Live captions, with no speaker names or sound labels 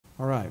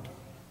All right.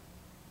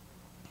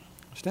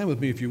 Stand with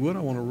me if you would.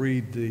 I want to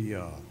read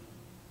the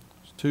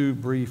two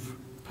brief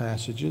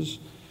passages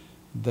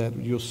that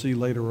you'll see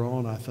later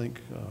on, I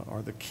think,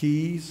 are the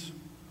keys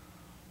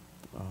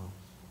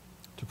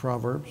to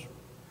Proverbs.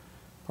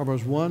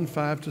 Proverbs 1,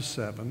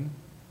 5-7,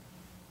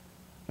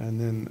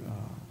 and then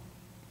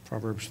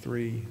Proverbs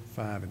 3,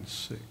 5, and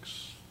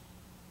 6.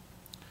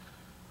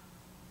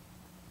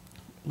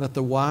 Let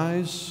the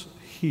wise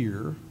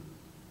hear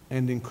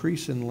and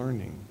increase in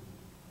learning,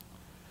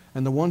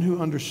 and the one who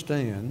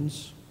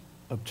understands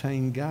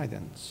obtain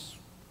guidance.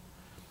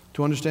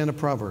 To understand a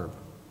proverb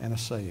and a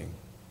saying,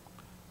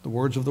 the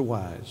words of the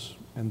wise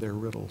and their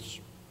riddles.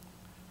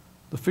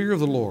 The fear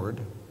of the Lord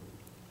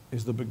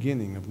is the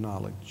beginning of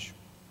knowledge.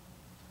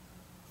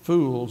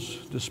 Fools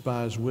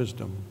despise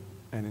wisdom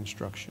and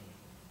instruction.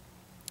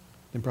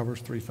 Then Proverbs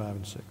 3, 5,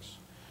 and 6.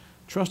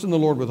 Trust in the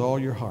Lord with all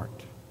your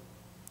heart.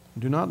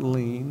 Do not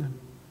lean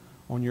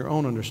on your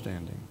own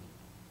understanding.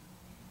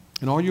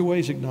 In all your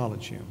ways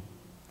acknowledge him,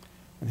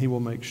 and he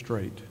will make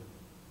straight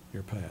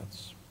your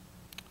paths.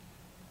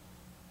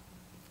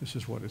 This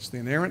is what it's the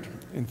inerrant,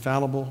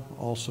 infallible,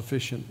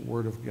 all-sufficient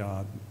Word of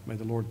God. May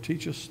the Lord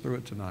teach us through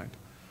it tonight.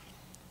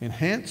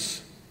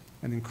 Enhance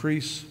and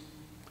increase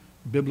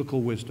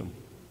biblical wisdom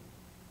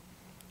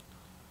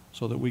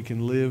so that we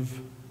can live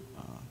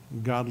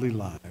godly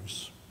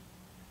lives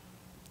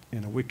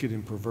in a wicked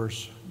and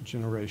perverse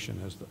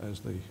generation as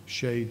the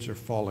shades are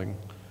falling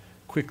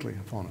quickly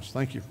upon us.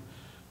 Thank you.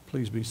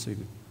 Please be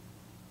seated.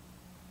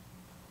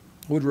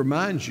 I would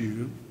remind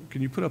you,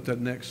 can you put up that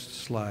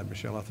next slide,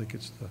 Michelle? I think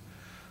it's the,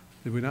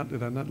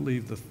 did I not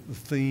leave the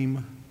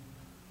theme,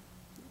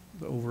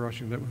 the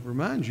overarching, that would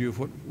remind you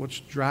of what's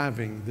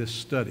driving this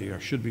study,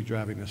 or should be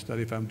driving this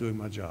study if I'm doing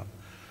my job.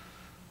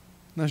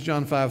 And that's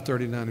John 5,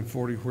 39 and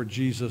 40, where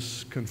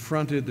Jesus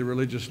confronted the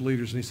religious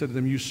leaders, and he said to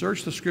them, you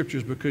search the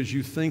scriptures because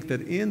you think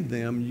that in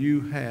them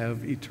you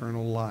have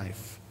eternal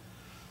life.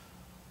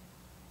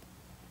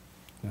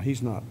 Now,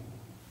 he's not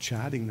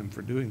chiding them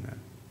for doing that.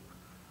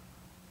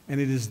 And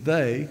it is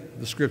they,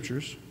 the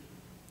scriptures,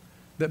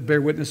 that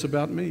bear witness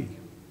about me.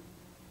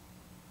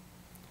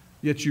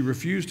 Yet you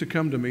refuse to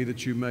come to me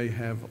that you may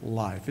have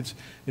life.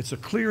 It's a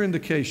clear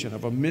indication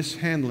of a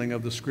mishandling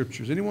of the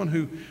scriptures. Anyone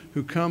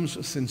who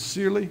comes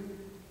sincerely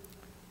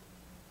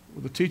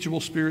with a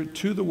teachable spirit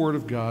to the Word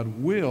of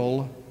God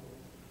will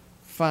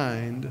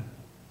find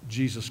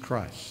Jesus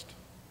Christ.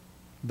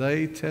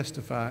 They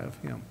testify of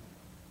him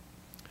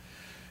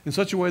in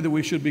such a way that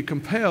we should be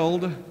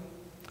compelled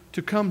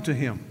to come to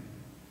him.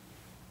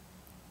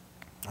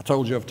 I've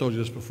told you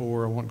this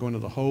before. I won't go into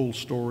the whole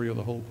story or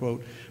the whole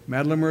quote.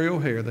 Madalyn Murray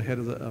O'Hair, the head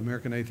of the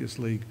American Atheist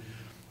League,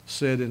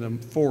 said in a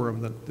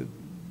forum that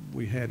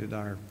we had at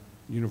our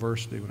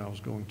university when I was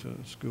going to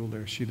school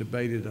there, she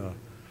debated a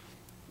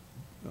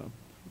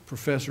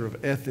professor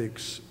of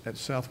ethics at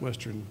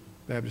Southwestern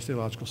Baptist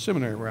Theological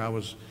Seminary, where I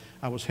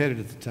was headed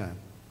at the time.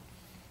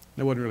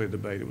 It wasn't really a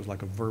debate. It was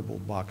like a verbal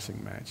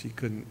boxing match. He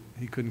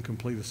couldn't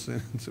complete a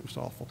sentence. It was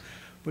awful.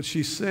 But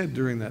she said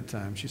during that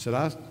time, she said,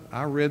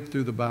 I read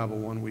through the Bible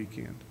one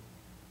weekend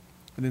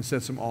and then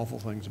said some awful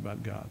things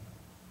about God.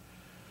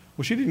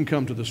 Well, she didn't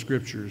come to the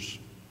scriptures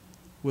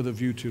with a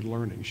view to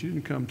learning. She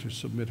didn't come to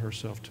submit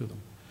herself to them.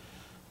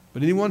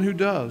 But anyone who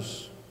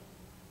does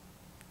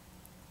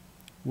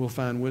will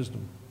find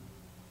wisdom,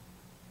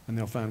 and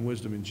they'll find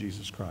wisdom in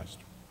Jesus Christ.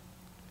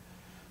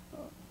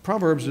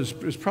 Proverbs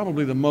is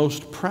probably the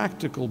most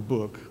practical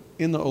book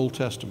in the Old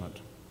Testament.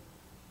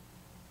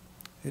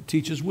 It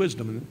teaches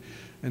wisdom,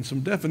 and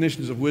some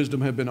definitions of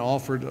wisdom have been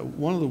offered.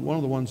 One of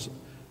the ones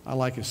I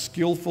like is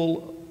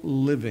skillful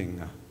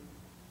living.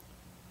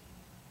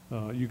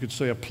 You could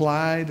say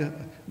applied,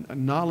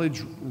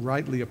 knowledge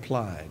rightly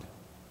applied.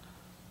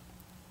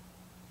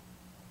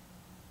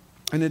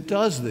 And it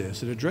does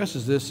this. It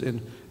addresses this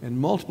in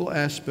multiple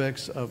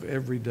aspects of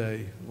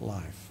everyday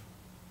life.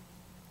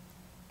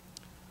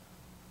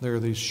 There are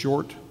these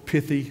short,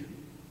 pithy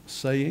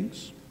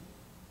sayings.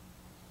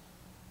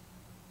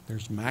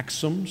 There's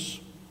maxims,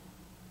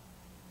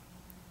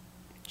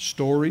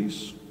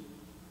 stories.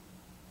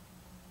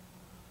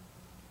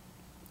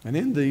 And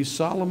in these,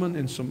 Solomon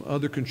and some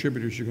other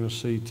contributors you're going to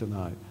see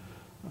tonight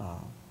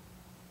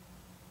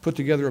put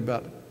together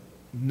about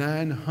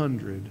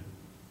 900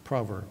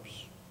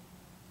 proverbs.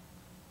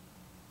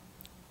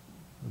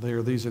 They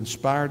are these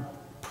inspired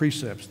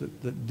precepts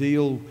that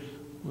deal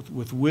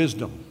with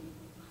wisdom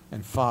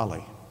and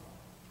folly.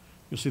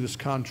 You'll see this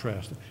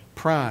contrast: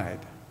 pride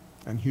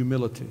and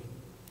humility,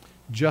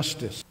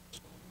 justice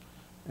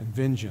and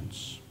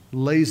vengeance,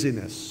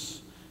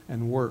 laziness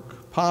and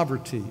work,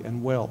 poverty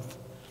and wealth,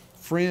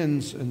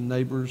 friends and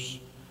neighbors,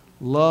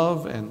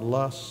 love and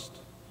lust,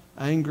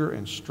 anger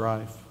and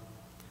strife,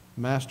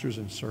 masters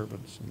and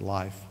servants, and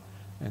life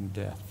and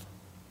death.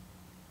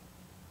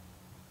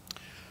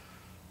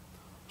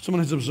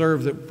 Someone has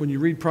observed that when you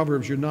read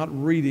Proverbs, you're not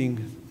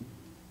reading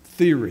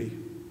theory.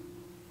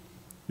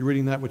 You're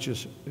reading that which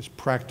is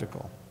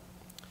practical.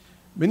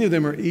 Many of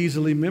them are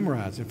easily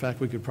memorized. In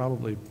fact, we could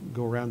probably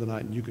go around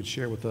tonight and you could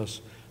share with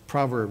us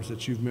proverbs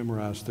that you've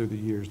memorized through the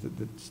years that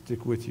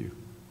stick with you.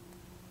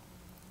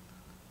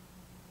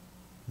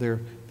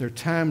 They're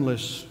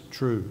timeless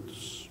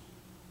truths,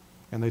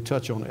 and they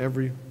touch on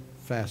every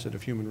facet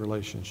of human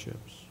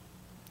relationships.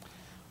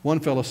 One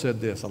fellow said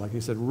this, he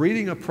said,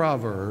 reading a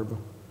proverb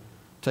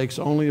takes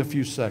only a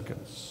few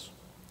seconds.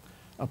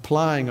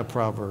 Applying a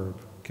proverb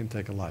can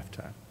take a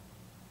lifetime.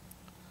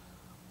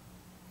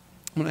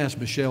 I'm going to ask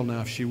Michelle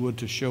now if she would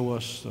to show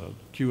us,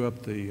 cue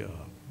up the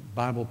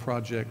Bible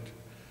Project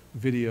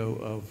video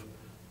of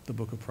the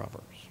book of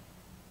Proverbs.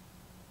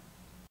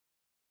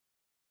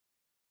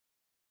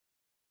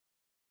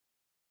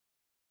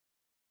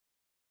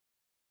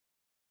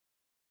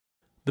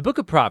 The book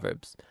of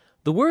Proverbs.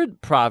 The word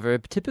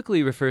proverb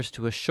typically refers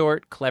to a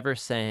short, clever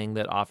saying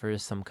that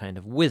offers some kind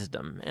of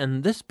wisdom,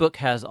 and this book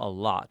has a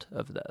lot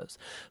of those.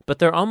 But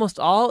they're almost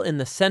all in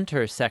the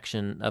center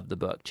section of the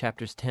book,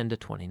 chapters 10 to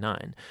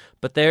 29.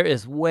 But there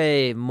is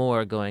way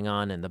more going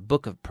on in the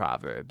book of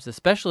Proverbs,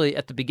 especially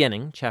at the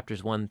beginning,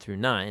 chapters 1 through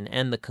 9,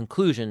 and the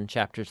conclusion,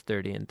 chapters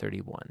 30 and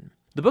 31.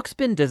 The book's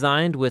been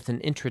designed with an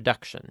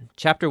introduction,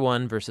 chapter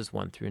 1, verses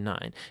 1 through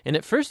 9, and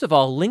it first of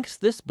all links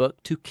this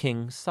book to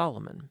King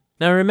Solomon.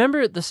 Now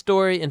remember the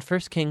story in 1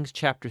 Kings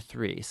chapter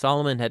 3.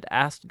 Solomon had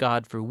asked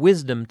God for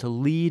wisdom to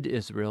lead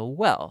Israel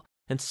well.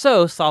 And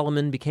so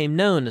Solomon became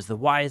known as the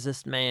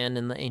wisest man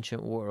in the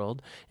ancient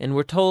world. And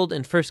we're told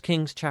in 1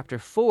 Kings chapter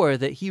 4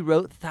 that he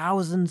wrote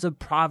thousands of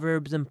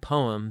proverbs and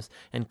poems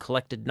and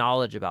collected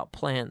knowledge about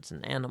plants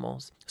and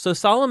animals. So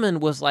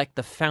Solomon was like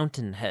the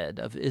fountainhead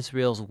of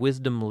Israel's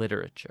wisdom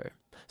literature.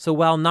 So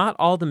while not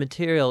all the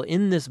material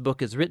in this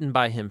book is written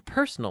by him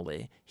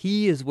personally,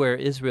 he is where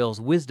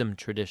Israel's wisdom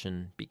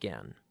tradition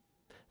began.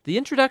 The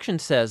introduction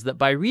says that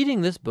by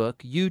reading this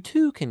book, you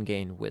too can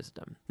gain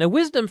wisdom. Now,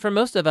 wisdom for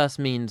most of us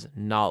means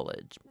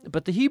knowledge,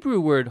 but the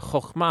Hebrew word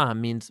chokhmah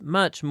means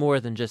much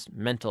more than just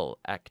mental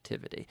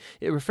activity.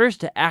 It refers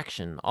to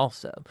action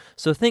also.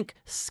 So think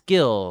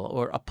skill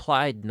or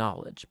applied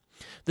knowledge.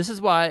 This is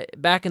why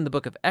back in the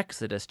book of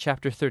Exodus,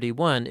 chapter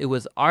 31, it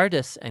was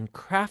artists and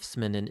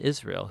craftsmen in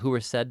Israel who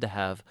were said to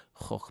have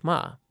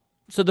chokhmah.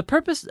 So the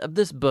purpose of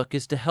this book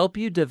is to help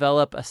you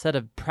develop a set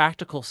of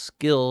practical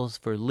skills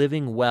for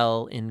living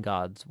well in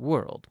God's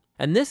world.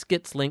 And this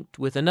gets linked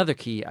with another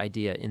key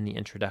idea in the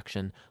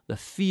introduction, the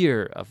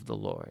fear of the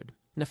Lord.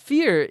 Now,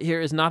 fear here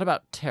is not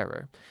about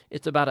terror.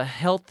 It's about a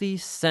healthy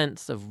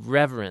sense of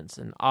reverence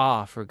and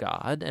awe for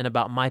God and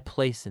about my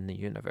place in the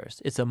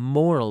universe. It's a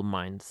moral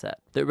mindset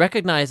that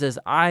recognizes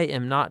I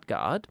am not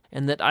God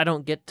and that I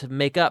don't get to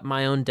make up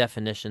my own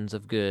definitions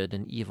of good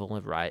and evil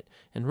and right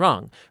and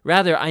wrong.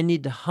 Rather, I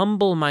need to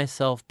humble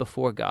myself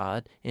before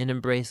God and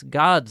embrace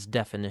God's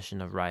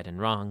definition of right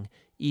and wrong,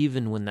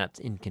 even when that's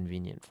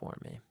inconvenient for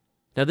me.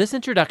 Now, this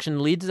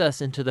introduction leads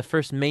us into the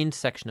first main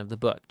section of the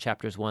book,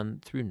 chapters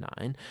 1 through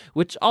 9,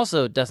 which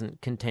also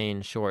doesn't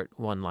contain short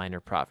one-liner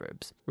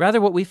proverbs.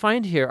 Rather, what we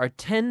find here are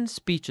 10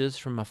 speeches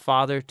from a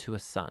father to a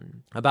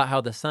son about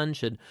how the son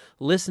should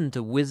listen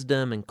to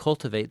wisdom and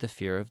cultivate the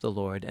fear of the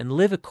Lord and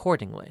live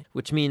accordingly,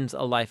 which means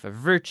a life of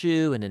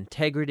virtue and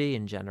integrity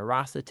and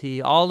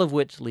generosity, all of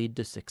which lead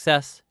to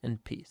success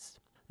and peace.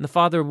 And the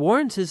father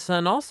warns his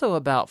son also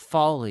about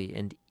folly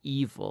and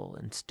evil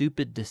and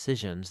stupid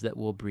decisions that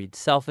will breed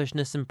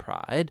selfishness and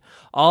pride,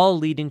 all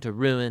leading to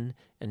ruin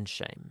and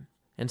shame.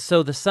 And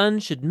so the son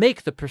should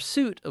make the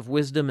pursuit of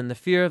wisdom and the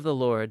fear of the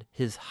Lord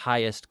his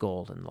highest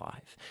goal in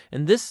life.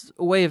 And this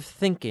way of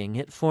thinking,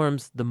 it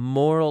forms the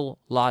moral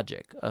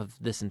logic of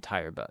this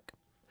entire book.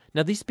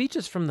 Now, these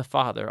speeches from the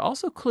father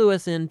also clue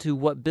us into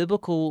what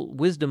biblical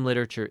wisdom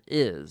literature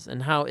is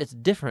and how it's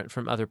different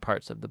from other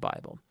parts of the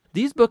Bible.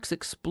 These books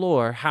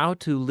explore how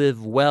to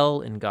live well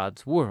in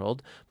God's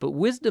world, but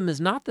wisdom is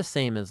not the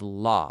same as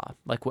law,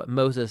 like what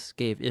Moses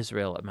gave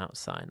Israel at Mount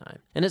Sinai.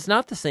 And it's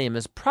not the same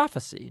as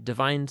prophecy,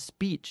 divine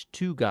speech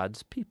to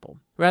God's people.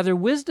 Rather,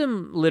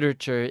 wisdom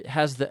literature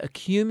has the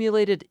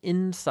accumulated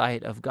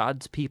insight of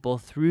God's people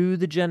through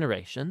the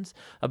generations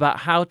about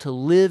how to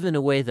live in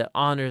a way that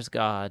honors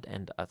God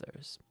and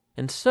others.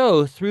 And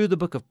so, through the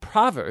book of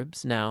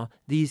Proverbs now,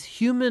 these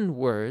human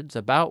words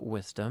about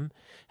wisdom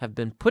have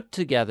been put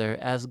together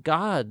as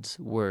God's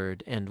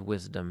word and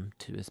wisdom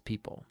to his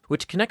people,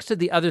 which connects to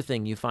the other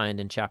thing you find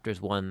in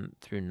chapters 1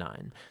 through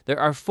 9. There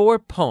are 4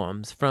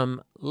 poems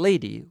from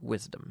Lady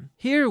Wisdom.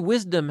 Here,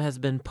 wisdom has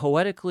been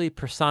poetically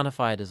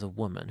personified as a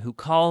woman who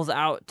calls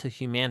out to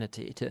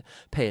humanity to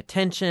pay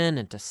attention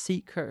and to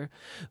seek her.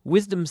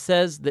 Wisdom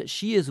says that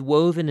she is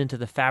woven into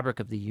the fabric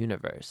of the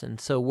universe,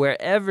 and so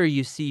wherever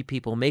you see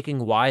people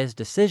making wise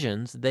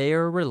decisions, they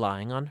are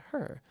relying on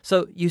her.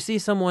 So you see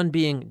someone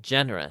being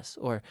generous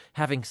or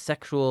having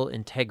sexual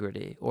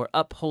integrity or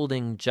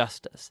upholding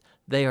justice.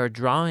 They are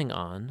drawing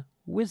on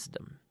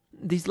wisdom.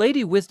 These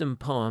Lady Wisdom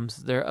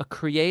poems, they're a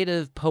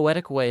creative,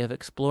 poetic way of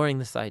exploring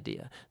this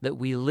idea that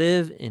we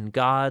live in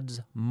God's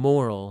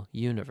moral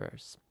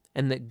universe,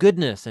 and that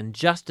goodness and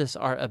justice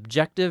are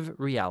objective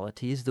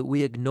realities that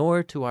we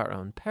ignore to our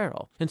own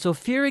peril. And so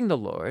fearing the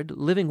Lord,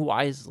 living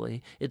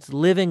wisely, it's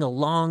living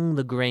along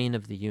the grain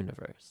of the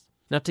universe.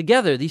 Now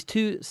together, these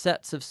two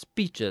sets of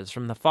speeches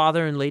from the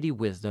Father and Lady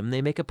Wisdom,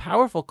 they make a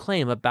powerful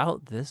claim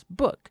about this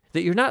book,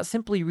 that you're not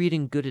simply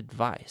reading good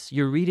advice,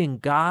 you're reading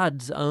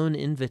God's own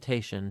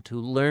invitation to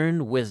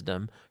learn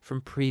wisdom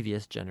from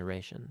previous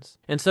generations.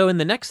 And so in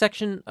the next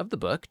section of the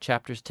book,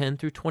 chapters 10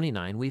 through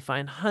 29, we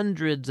find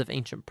hundreds of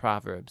ancient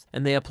proverbs,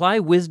 and they apply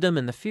wisdom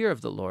and the fear of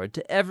the Lord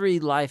to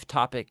every life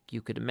topic you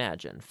could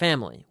imagine: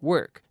 family,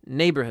 work,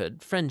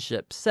 neighborhood,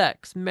 friendship,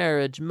 sex,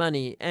 marriage,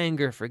 money,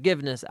 anger,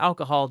 forgiveness,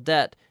 alcohol,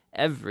 debt,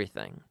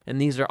 everything.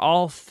 And these are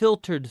all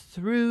filtered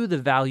through the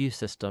value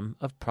system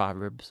of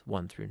Proverbs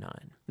 1 through 9.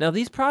 Now,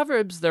 these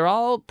Proverbs, they're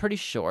all pretty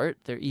short,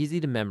 they're easy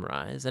to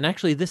memorize, and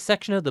actually this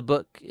section of the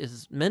book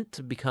is meant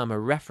to become a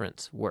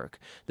reference work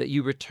that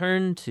you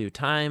return to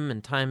time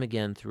and time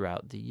again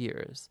throughout the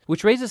years,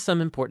 which raises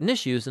some important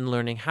issues in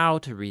learning how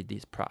to read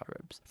these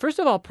Proverbs. First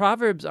of all,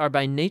 Proverbs are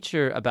by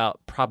nature about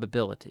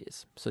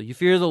probabilities. So you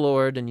fear the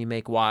Lord and you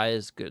make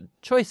wise, good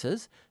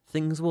choices,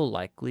 things will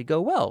likely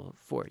go well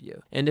for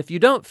you. And if you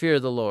don't fear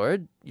the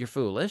Lord, you're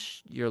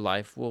foolish, your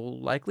life will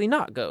likely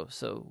not go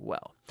so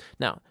well.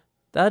 Now,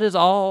 that is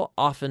all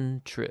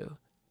often true,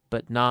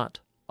 but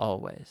not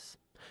always.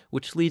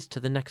 Which leads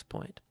to the next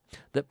point,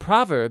 that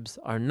Proverbs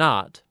are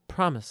not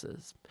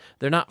promises.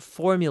 They're not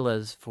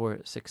formulas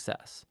for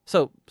success.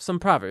 So, some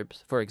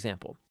Proverbs, for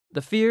example.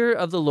 The fear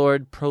of the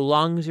Lord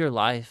prolongs your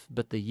life,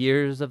 but the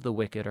years of the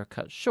wicked are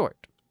cut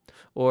short.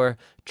 Or,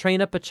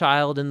 train up a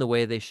child in the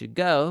way they should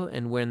go,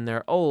 and when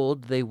they're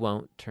old, they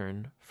won't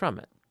turn from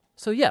it.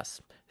 So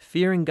yes,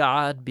 fearing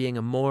God, being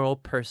a moral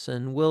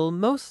person, will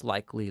most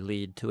likely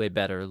lead to a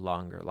better,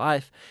 longer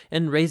life,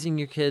 and raising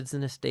your kids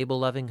in a stable,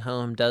 loving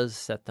home does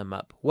set them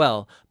up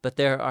well, but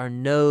there are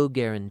no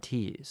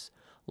guarantees.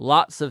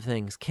 Lots of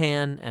things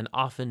can and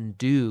often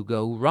do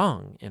go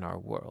wrong in our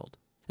world.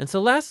 And so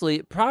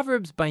lastly,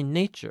 Proverbs by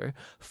nature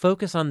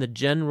focus on the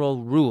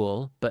general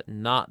rule, but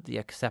not the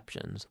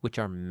exceptions, which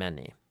are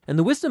many. And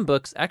the wisdom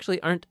books actually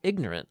aren't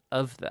ignorant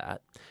of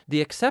that.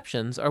 The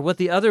exceptions are what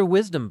the other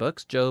wisdom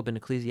books, Job and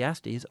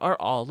Ecclesiastes, are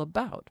all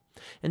about.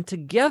 And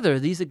together,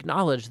 these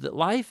acknowledge that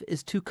life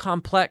is too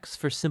complex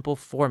for simple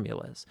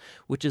formulas,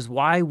 which is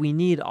why we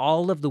need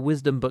all of the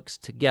wisdom books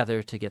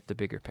together to get the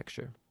bigger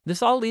picture.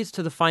 This all leads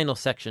to the final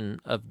section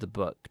of the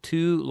book,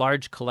 two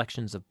large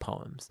collections of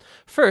poems.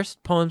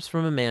 First, poems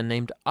from a man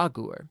named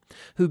Agur,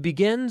 who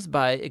begins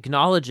by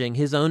acknowledging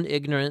his own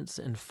ignorance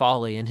and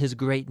folly and his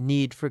great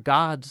need for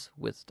God's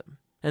wisdom.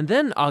 And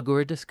then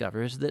Agur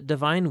discovers that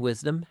divine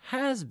wisdom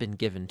has been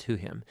given to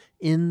him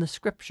in the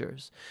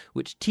scriptures,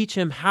 which teach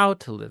him how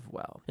to live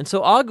well. And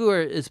so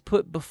Agur is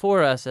put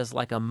before us as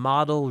like a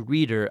model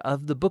reader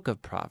of the book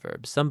of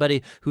Proverbs,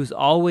 somebody who's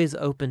always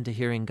open to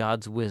hearing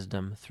God's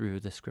wisdom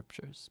through the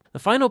scriptures. The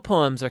final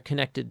poems are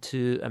connected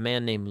to a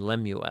man named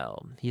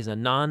Lemuel. He's a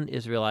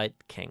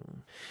non-Israelite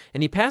king,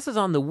 and he passes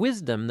on the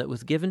wisdom that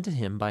was given to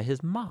him by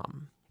his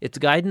mom. It's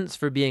guidance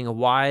for being a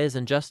wise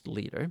and just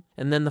leader.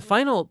 And then the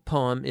final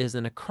poem is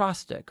an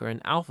acrostic or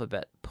an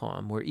alphabet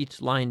poem where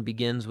each line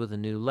begins with a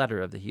new letter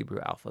of the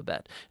Hebrew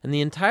alphabet. And the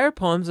entire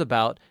poem's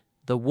about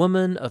the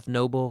woman of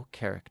noble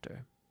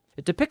character.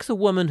 It depicts a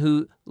woman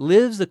who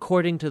lives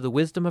according to the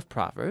wisdom of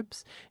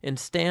Proverbs and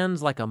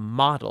stands like a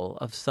model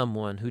of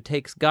someone who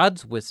takes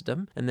God's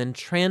wisdom and then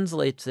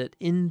translates it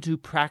into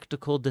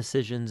practical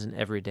decisions in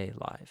everyday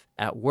life,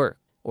 at work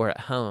or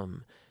at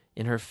home,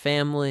 in her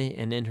family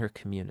and in her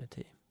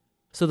community.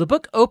 So the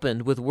book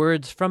opened with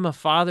words from a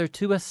father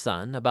to a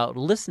son about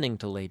listening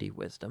to Lady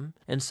Wisdom,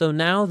 and so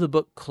now the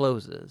book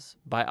closes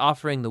by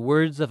offering the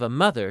words of a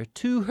mother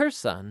to her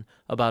son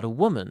about a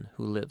woman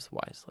who lives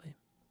wisely.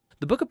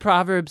 The book of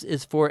Proverbs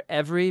is for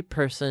every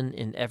person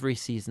in every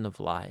season of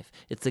life.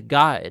 It's a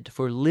guide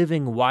for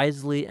living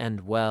wisely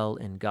and well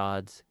in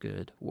God's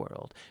good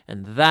world,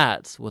 and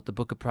that's what the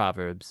book of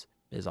Proverbs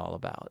is all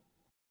about.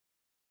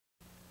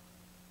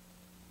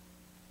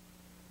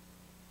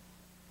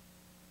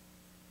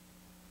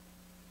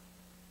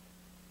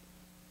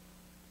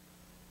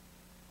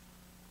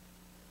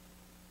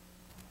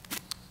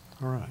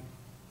 All right.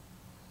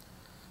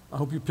 I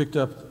hope you picked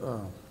up,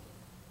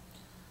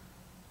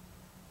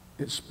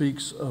 it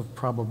speaks of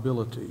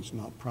probabilities,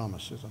 not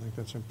promises. I think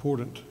that's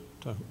important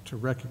to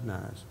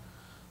recognize.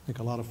 I think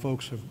a lot of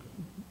folks have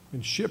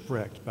been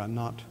shipwrecked by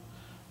not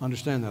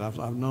understanding that.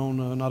 I've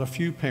known not a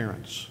few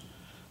parents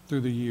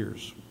through the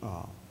years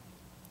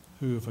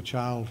who, if a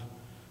child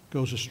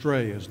goes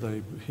astray as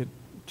they hit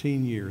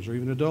teen years or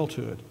even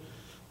adulthood,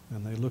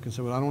 and they look and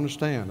say, well, I don't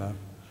understand.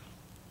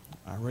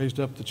 I raised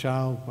up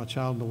my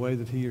child in the way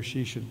that he or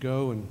she should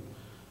go, and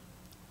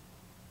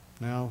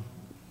now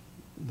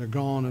they're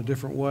gone a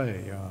different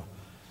way.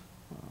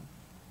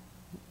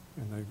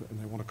 And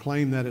they want to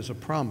claim that as a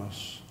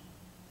promise.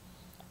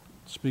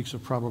 It speaks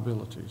of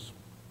probabilities,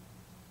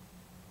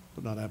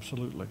 but not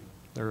absolutely.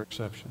 There are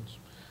exceptions.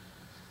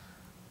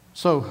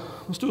 So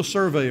let's do a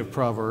survey of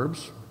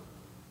Proverbs.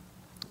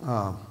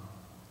 It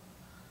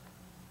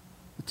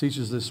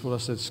teaches this, what I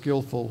said,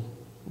 skillful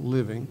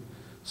living.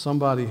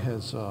 Somebody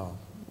has,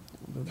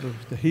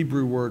 the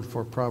Hebrew word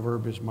for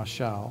proverb is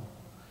mashal,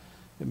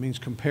 It means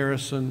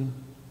comparison,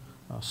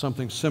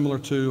 something similar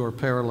to or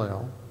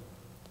parallel.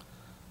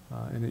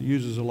 And it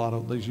uses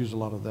these use a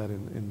lot of that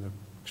in the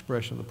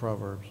expression of the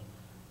Proverbs.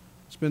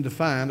 It's been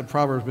defined, the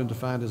proverb has been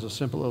defined as a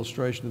simple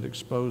illustration that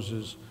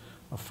exposes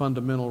a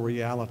fundamental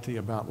reality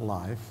about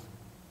life.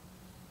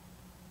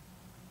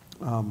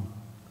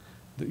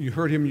 You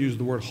heard him use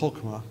the word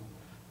chokmah.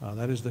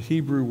 That is the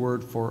Hebrew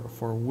word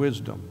for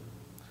wisdom.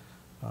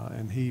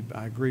 And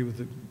I agree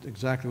with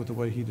exactly with the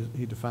way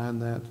he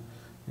defined that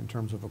in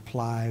terms of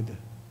applied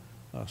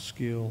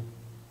skill,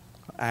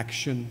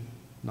 action,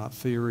 not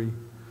theory.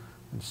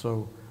 And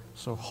so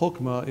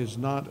chokmah is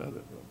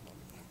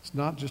it's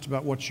not just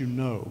about what you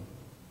know.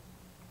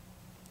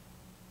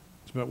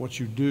 It's about what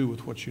you do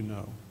with what you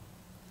know.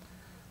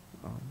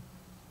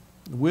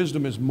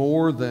 Wisdom is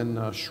more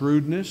than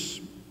shrewdness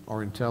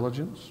or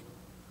intelligence.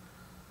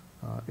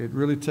 It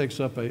really takes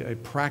up a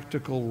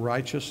practical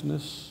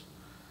righteousness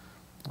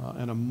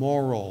and a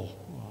moral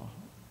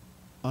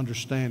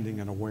understanding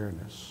and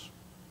awareness.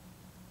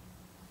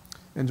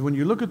 And when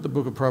you look at the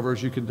book of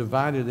Proverbs, you can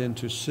divide it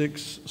into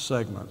 6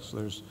 segments.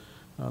 There's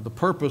the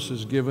purpose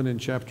is given in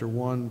chapter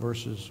 1,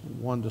 verses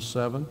 1 to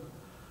 7.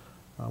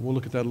 We'll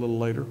look at that a little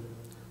later.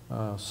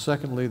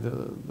 Secondly,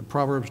 the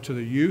Proverbs to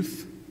the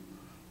youth,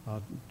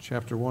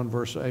 chapter 1,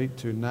 verse 8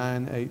 to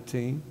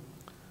 9:18.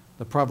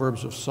 The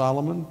Proverbs of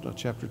Solomon,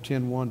 chapter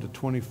 10, 1 to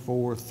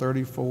 24,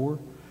 34.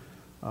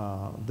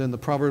 Then the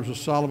Proverbs of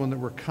Solomon that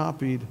were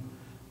copied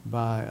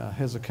by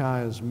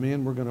Hezekiah's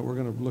men. We're going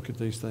to look at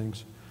these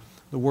things.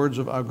 The words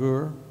of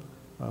Agur,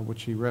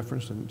 which he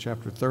referenced in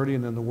chapter 30,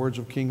 and then the words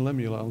of King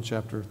Lemuel in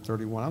chapter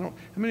 31. How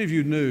many of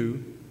you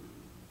knew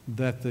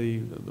that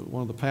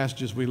one of the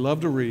passages we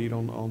love to read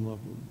on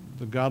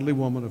the godly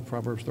woman of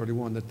Proverbs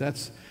 31,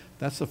 that's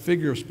a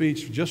figure of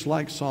speech just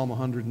like Psalm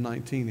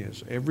 119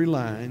 is. Every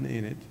line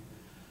in it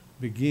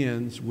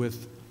begins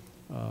with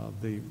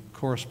the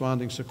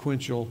corresponding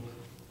sequential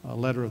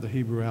letter of the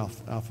Hebrew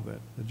alphabet.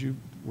 Did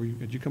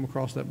you come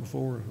across that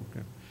before?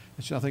 Okay.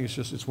 I think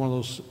it's one of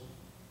those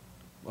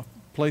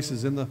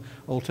places in the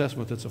Old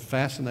Testament that's a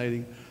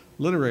fascinating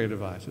literary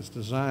device. It's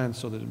designed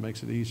so that it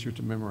makes it easier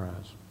to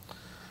memorize.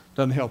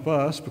 Doesn't help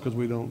us because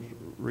we don't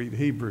read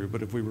Hebrew,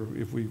 but if we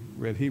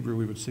read Hebrew,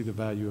 we would see the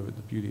value of it,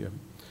 the beauty of it.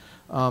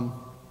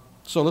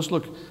 So let's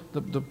look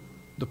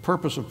the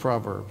purpose of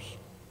Proverbs.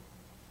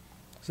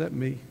 Is that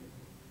me?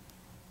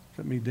 Is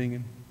that me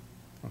dinging?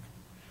 Okay.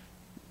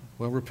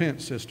 Well,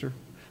 repent, sister.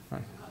 All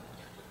right.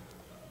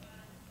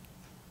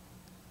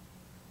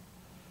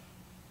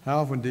 How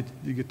often did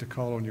you get to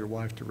call on your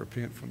wife to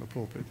repent from the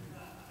pulpit?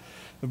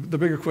 The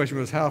bigger question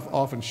was, how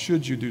often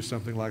should you do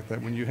something like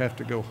that when you have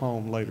to go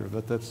home later?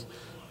 That's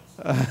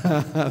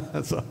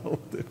a whole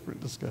different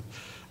discussion.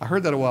 I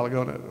heard that a while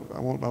ago, and I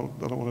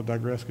don't want to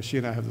digress because she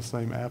and I have the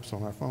same apps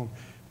on our phone,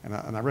 and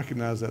I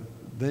recognized that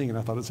ding, and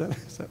I thought, is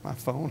that my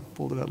phone?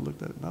 Pulled it out and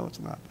looked at it. No, it's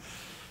not.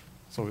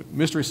 So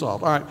mystery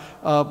solved. All right.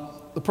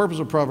 The purpose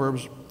of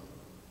Proverbs,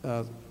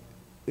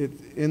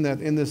 in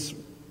this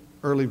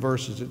early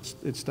verses,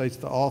 it states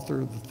the author,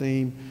 the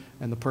theme,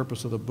 and the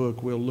purpose of the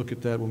book. We'll look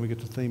at that when we get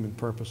to theme and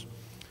purpose.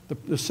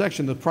 The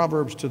section, the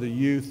Proverbs to the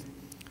youth,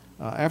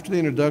 after the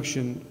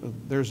introduction,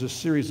 there's a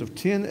series of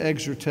 10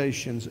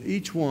 exhortations,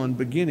 each one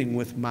beginning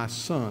with "my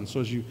son." So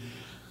as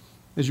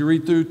you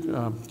read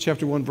through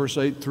chapter 1, verse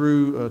 8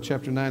 through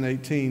chapter 9,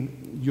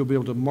 18, you'll be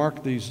able to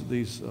mark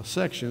these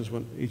sections,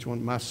 each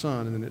one "my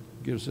son," and then it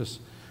gives us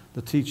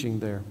the teaching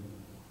there.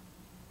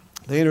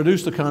 They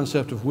introduce the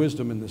concept of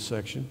wisdom in this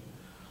section,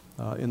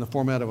 in the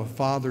format of a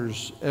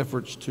father's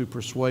efforts to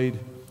persuade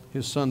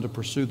his son to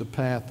pursue the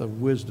path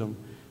of wisdom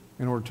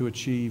in order to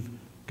achieve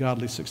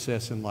godly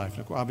success in life.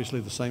 Now, obviously,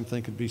 the same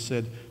thing could be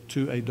said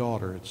to a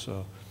daughter.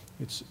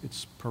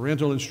 It's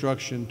parental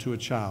instruction to a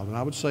child. And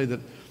I would say that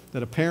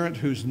a parent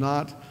who's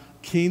not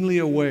keenly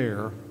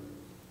aware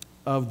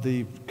of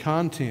the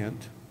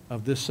content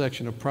of this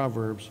section of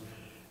Proverbs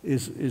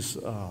is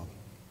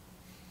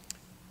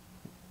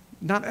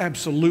not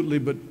absolutely,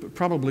 but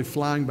probably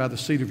flying by the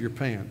seat of your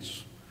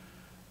pants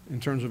in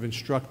terms of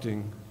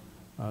instructing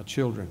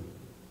children.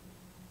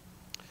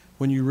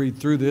 When you read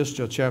through this,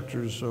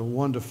 chapters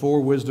 1 to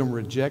 4, wisdom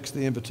rejects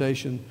the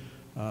invitation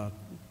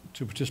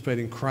to participate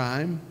in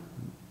crime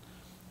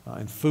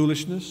and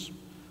foolishness.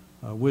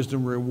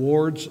 Wisdom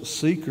rewards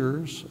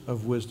seekers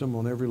of wisdom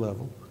on every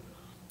level.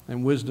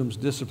 And wisdom's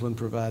discipline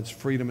provides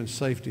freedom and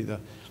safety.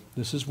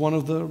 This is one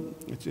of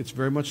it's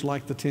very much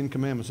like the Ten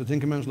Commandments. The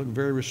Ten Commandments look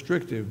very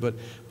restrictive, but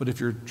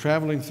if you're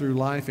traveling through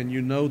life and you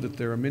know that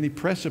there are many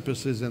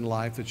precipices in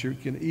life that you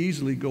can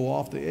easily go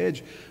off the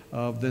edge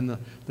of, then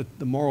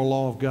the moral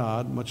law of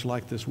God, much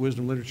like this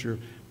wisdom literature,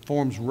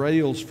 forms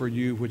rails for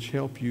you which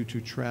help you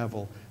to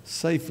travel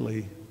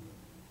safely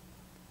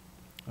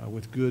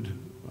with good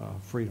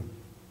freedom.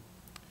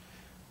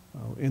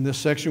 In this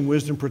section,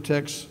 wisdom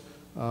protects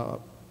a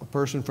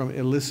person from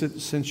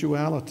illicit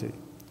sensuality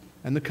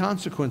and the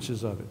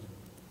consequences of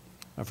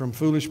it, from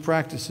foolish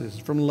practices,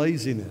 from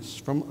laziness,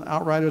 from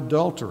outright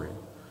adultery,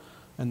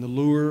 and the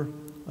lure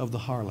of the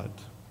harlot.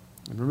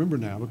 And remember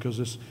now, because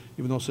this,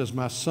 even though it says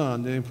my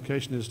son, the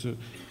implication is to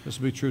this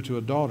will be true to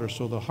a daughter.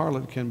 So the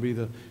harlot can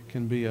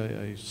be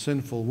a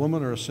sinful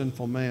woman or a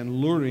sinful man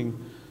luring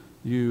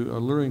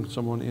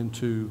someone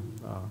into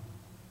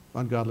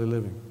ungodly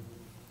living.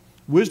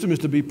 Wisdom is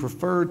to be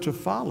preferred to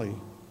folly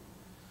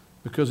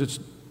because it's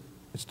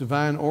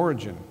divine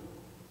origin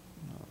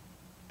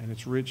and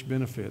its rich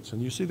benefits.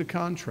 And you see the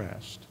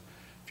contrast.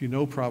 If you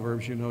know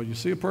Proverbs, you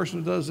see a person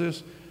who does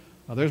this,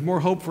 there's more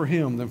hope for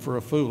him than for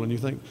a fool. And you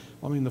think,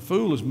 the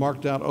fool is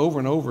marked out over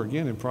and over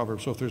again in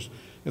Proverbs. So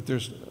if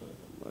there's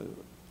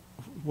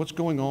what's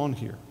going on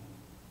here?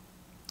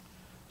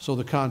 So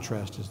the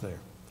contrast is there.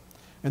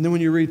 And then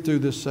when you read through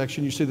this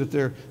section, you see that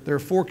there are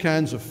four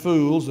kinds of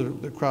fools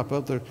that crop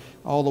up. They're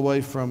all the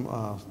way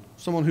from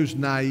someone who's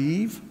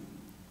naive,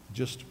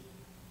 just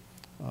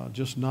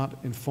not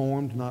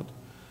informed,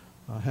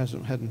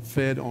 hadn't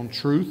fed on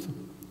truth.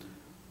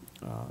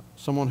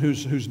 Someone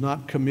who's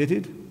not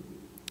committed,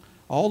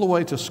 all the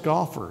way to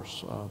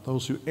scoffers,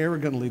 those who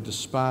arrogantly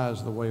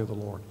despise the way of the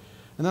Lord.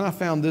 And then I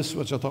found this,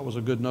 which I thought was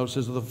a good note. It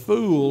says, the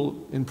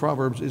fool in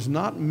Proverbs is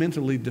not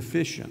mentally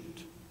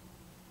deficient.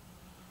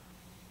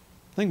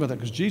 Think about that,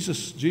 because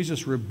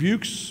Jesus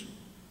rebukes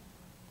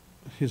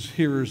his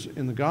hearers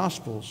in the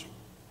Gospels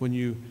when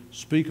you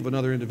speak of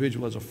another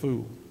individual as a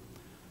fool.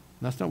 And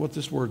that's not what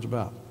this word's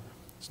about.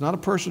 It's not a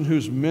person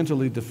who's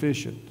mentally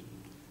deficient.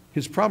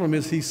 His problem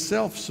is he's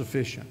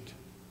self-sufficient.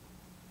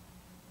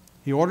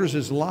 He orders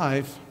his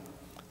life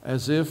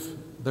as if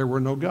there were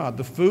no God.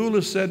 The fool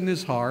has said in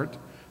his heart,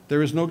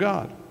 there is no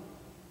God.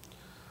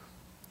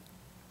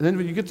 And then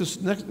when you get this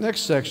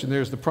next section,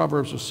 there's the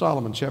Proverbs of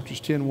Solomon,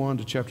 chapters 10:1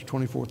 to chapter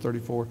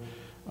 24:34.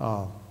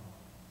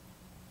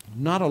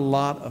 Not a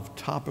lot of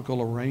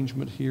topical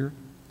arrangement here.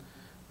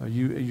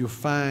 You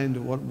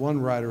find what one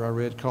writer I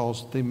read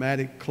calls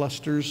thematic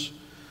clusters,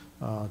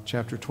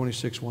 chapter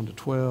 26:1 to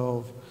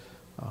 12.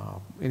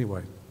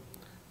 Anyway,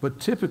 but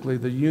typically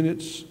the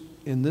units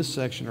in this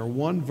section are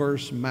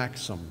one-verse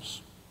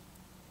maxims.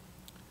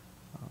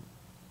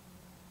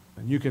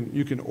 And you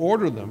can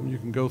order them. You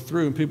can go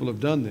through, and people have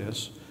done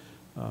this,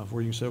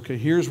 where you can say, okay,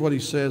 here's what he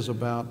says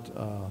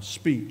about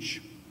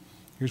speech.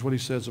 Here's what he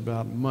says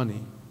about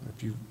money.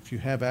 If you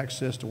have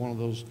access to one of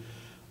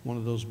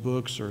those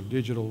books or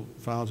digital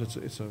files,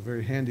 it's a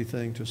very handy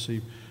thing to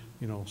see,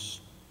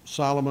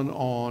 Solomon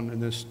on in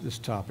this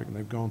topic, and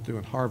they've gone through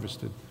and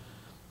harvested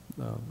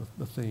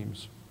the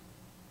themes.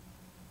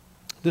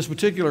 This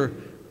particular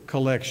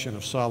collection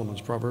of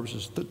Solomon's Proverbs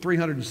is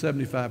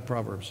 375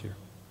 Proverbs here.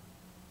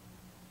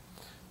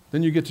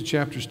 Then you get to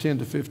chapters 10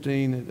 to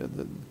 15,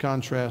 the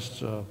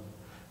contrasts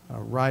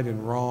right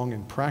and wrong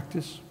in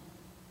practice.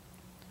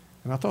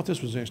 And I thought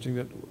this was interesting,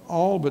 that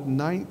all but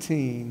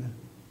 19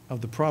 of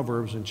the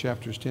Proverbs in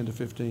chapters 10 to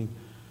 15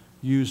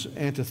 use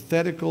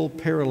antithetical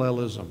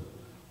parallelism.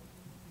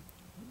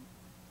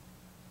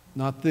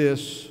 Not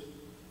this,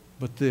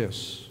 but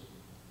this.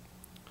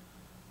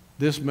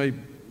 This may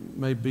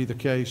be the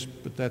case,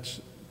 but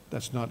that's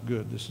not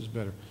good. This is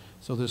better.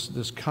 So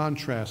this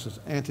contrast, this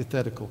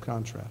antithetical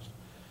contrast,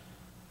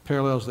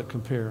 parallels that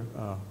compare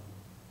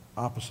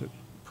opposite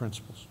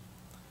principles.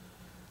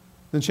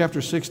 Then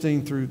chapter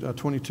 16 through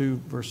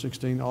 22, verse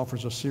 16,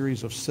 offers a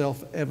series of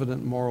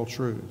self-evident moral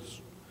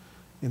truths.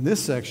 In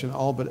this section,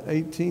 all but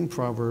 18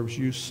 Proverbs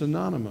use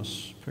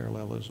synonymous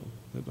parallelism.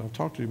 I've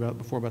talked to you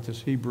before about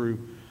this Hebrew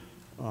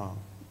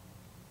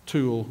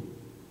tool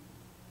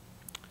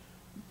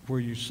where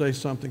you say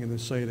something and then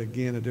say it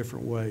again a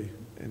different way,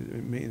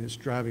 and it's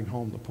driving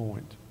home the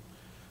point.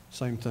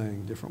 Same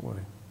thing, different way.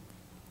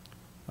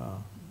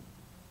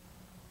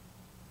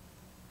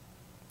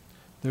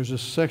 There's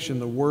this section,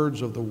 the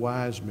words of the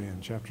wise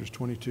men, chapters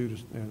 22 to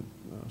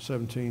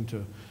 17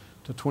 to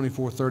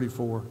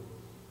 24:34.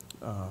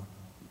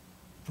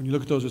 When you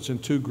look at those, it's in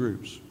two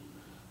groups.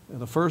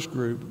 And the first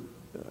group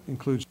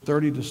includes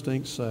 30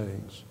 distinct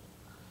sayings.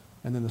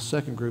 And then the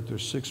second group,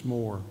 there's 6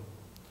 more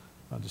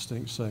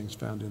distinct sayings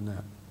found in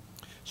that.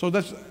 So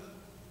that's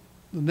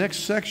the next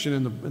section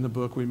in the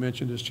book we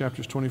mentioned is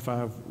chapters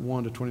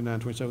 25:1 to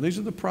 29:27. These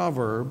are the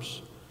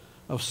Proverbs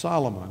of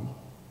Solomon,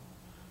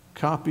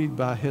 copied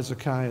by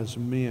Hezekiah's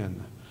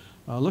men.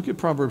 Look at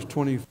Proverbs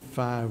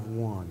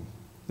 25:1.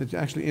 It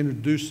actually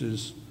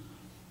introduces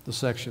the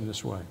section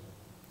this way.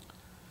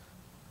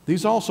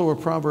 These also are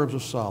Proverbs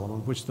of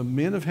Solomon, which the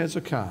men of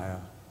Hezekiah,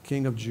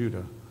 king of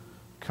Judah,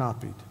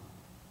 copied.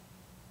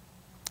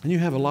 And you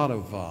have a lot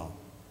of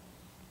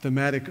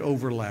thematic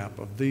overlap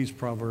of these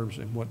Proverbs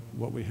and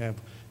what we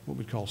have, what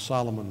we call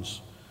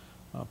Solomon's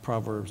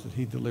Proverbs that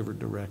he delivered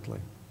directly.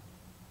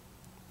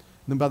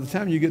 And then by the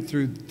time you get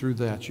through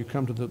that, you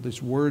come to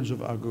these words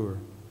of Agur,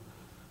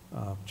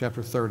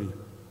 chapter 30.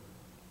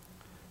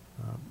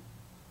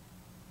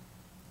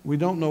 We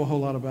don't know a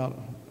whole lot about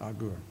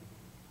Agur,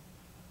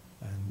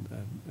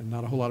 and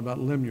not a whole lot about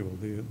Lemuel.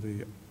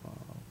 The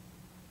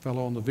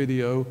fellow on the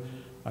video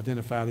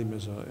identified him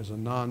as a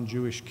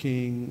non-Jewish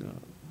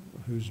king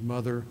whose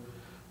mother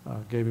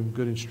gave him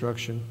good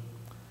instruction.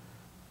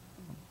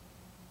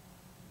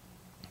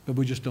 But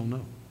we just don't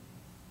know.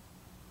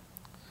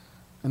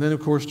 And then,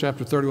 of course,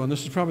 chapter 31.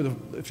 This is probably,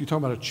 if you talk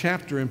about a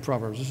chapter in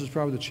Proverbs, this is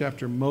probably the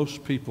chapter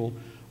most people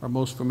are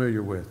most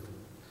familiar with.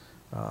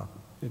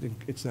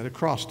 It's that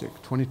acrostic,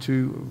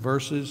 22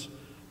 verses,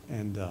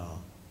 and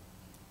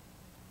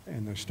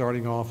they're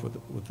starting off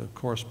with the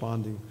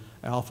corresponding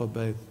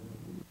alphabet,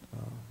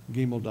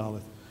 Gimel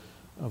Daleth,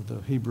 of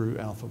the Hebrew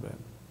alphabet.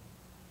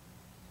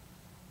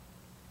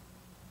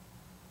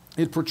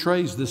 It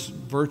portrays this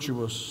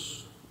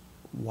virtuous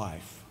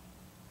wife.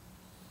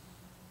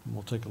 And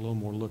we'll take a little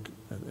more look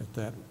at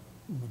that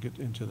when we get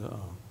into the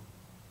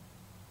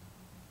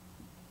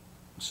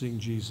seeing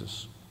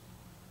Jesus.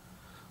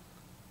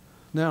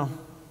 Now,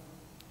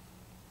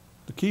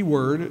 the key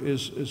word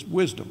is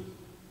wisdom.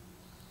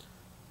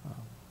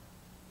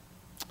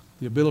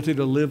 The ability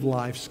to live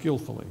life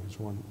skillfully is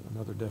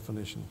another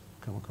definition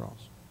come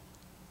across.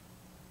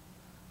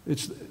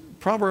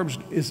 Proverbs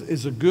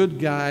is a good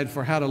guide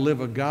for how to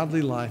live a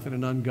godly life in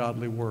an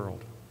ungodly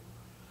world.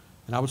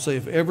 And I would say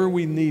if ever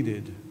we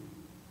needed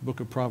the book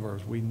of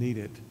Proverbs, we need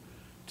it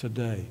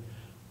today.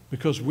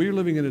 Because we're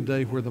living in a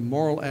day where the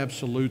moral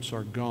absolutes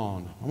are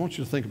gone. I want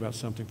you to think about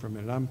something for a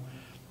minute. I'm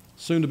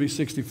soon to be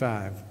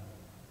 65.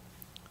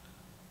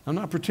 I'm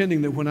not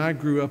pretending that when I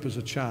grew up as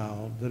a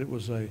child that it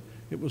was a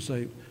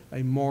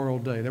moral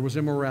day. There was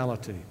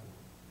immorality.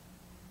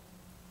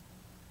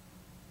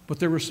 But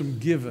there were some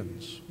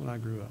givens when I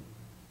grew up.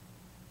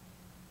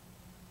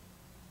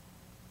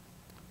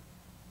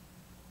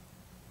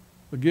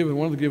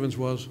 One of the givens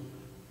was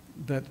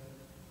that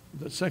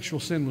sexual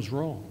sin was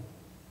wrong.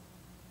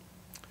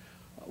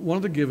 One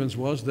of the givens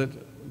was that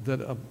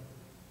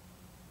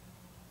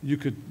you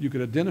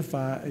could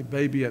identify a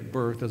baby at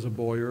birth as a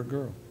boy or a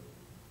girl.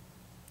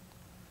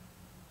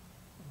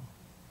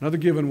 Another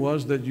given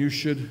was that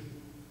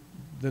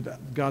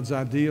that God's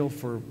ideal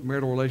for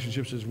marital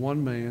relationships is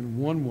one man,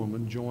 one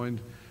woman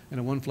joined in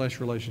a one-flesh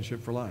relationship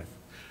for life.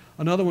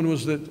 Another one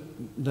was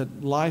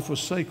that life was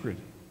sacred.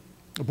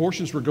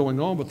 Abortions were going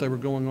on, but they were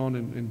going on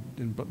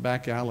in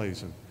back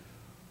alleys. And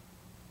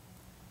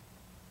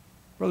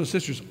brothers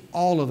and sisters,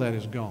 all of that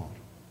is gone.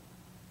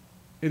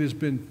 It has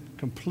been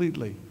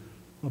completely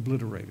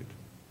obliterated.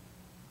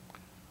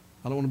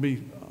 I don't want to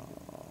be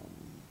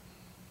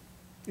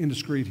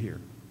indiscreet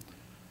here.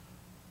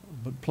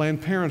 But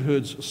Planned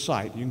Parenthood's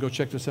site, you can go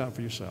check this out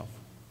for yourself,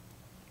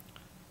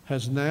 they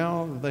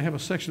have a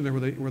section there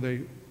where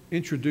they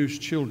introduce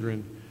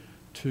children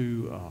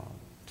to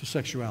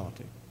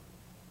sexuality,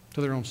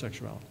 to their own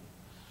sexuality.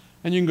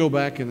 And you can go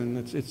back and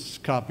it's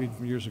copied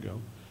from years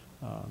ago,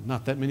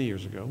 not that many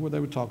years ago, where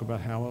they would talk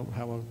about how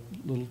a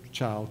little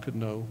child could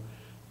know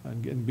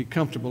and be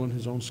comfortable in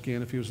his own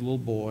skin if he was a little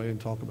boy,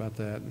 and talk about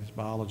that and his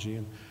biology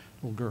and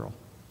little girl.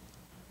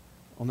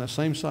 On that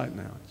same site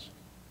now,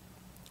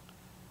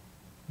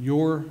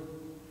 your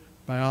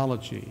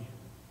biology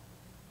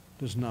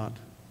does not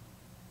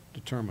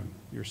determine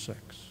your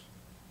sex.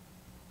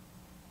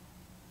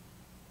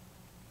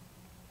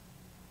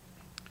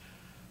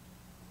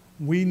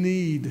 We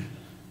need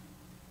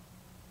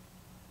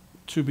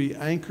to be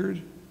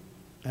anchored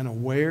and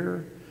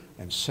aware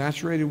and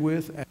saturated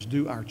with, as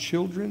do our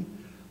children,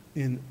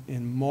 in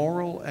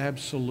moral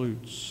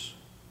absolutes.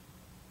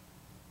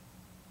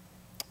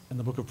 And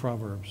the book of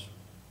Proverbs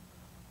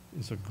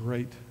is a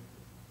great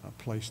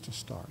place to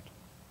start.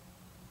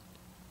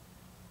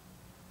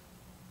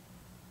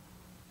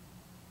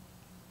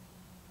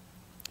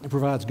 It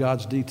provides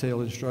God's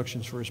detailed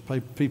instructions for his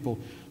people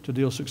to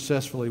deal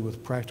successfully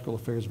with practical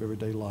affairs of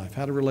everyday life.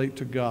 How to relate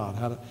to God,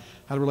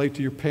 how to relate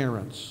to your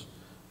parents,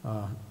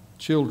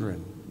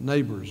 children,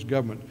 neighbors,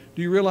 government.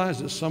 Do you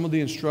realize that some of the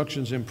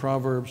instructions in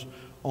Proverbs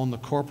on the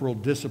corporal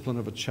discipline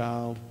of a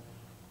child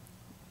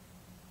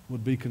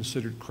would be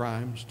considered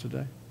crimes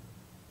today?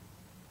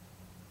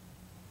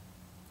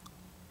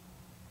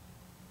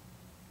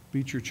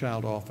 Beat your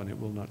child often, it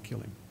will not kill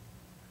him.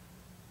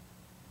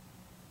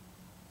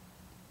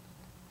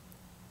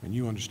 And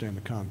you understand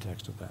the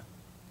context of that.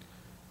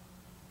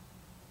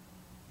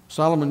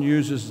 Solomon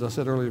uses, as I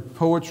said earlier,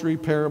 poetry,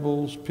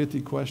 parables,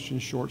 pithy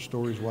questions, short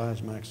stories,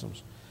 wise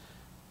maxims.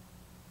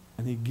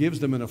 And he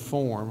gives them in a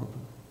form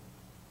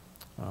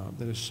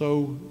that is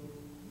so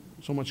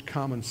much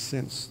common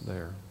sense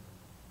there,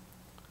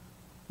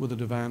 with a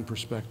divine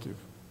perspective.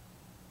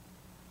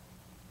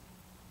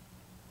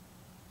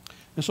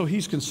 And so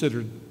he's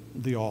considered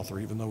the author,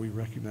 even though we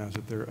recognize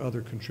that there are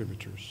other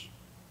contributors.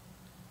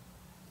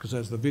 Because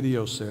as the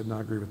video said, and I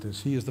agree with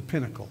this, he is the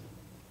pinnacle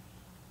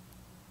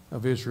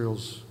of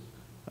Israel's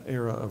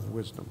era of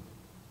wisdom.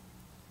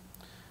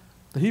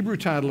 The Hebrew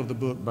title of the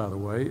book, by the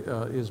way,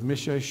 is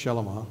Mishay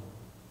Shelemah,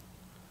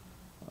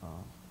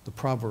 the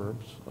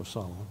Proverbs of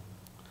Solomon.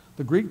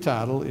 The Greek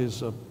title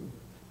is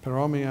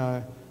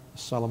Paromei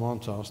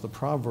Salomontos, the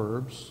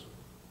Proverbs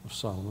of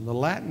Solomon. The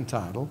Latin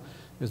title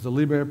is the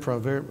Liber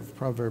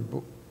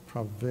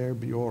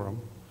Proverbiorum,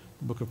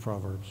 the book of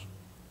Proverbs.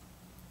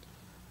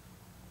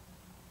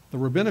 The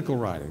rabbinical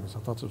writings, I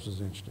thought this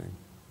was interesting,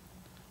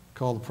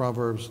 call the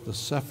Proverbs the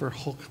Sefer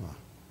Chokmah,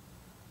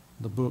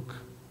 the book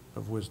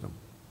of wisdom.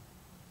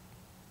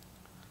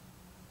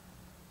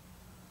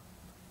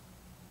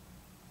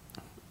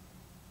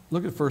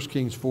 Look at 1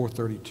 Kings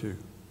 4:32.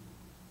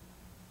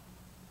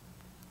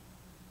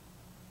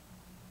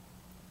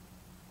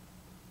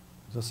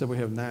 As I said, we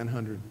have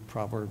 900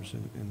 Proverbs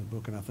in the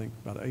book, and I think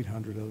about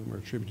 800 of them are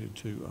attributed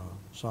to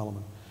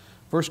Solomon.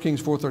 1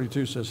 Kings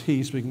 4:32 says,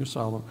 he, speaking of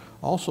Solomon,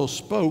 also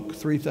spoke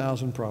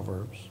 3,000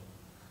 proverbs,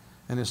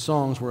 and his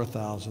songs were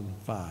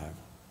 1,005.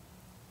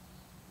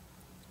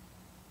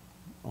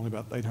 Only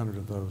about 800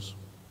 of those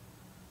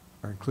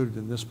are included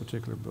in this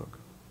particular book.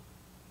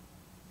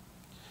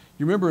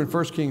 You remember in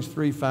 1 Kings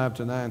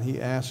 3:5-9,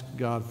 he asked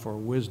God for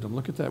wisdom.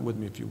 Look at that with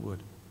me if you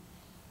would.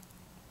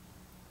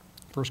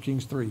 1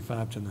 Kings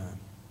 3:5-9.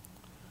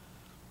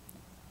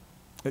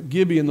 At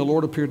Gibeon, the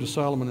Lord appeared to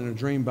Solomon in a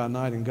dream by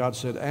night, and God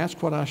said,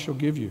 ask what I shall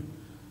give you.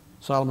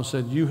 Solomon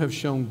said, you have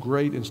shown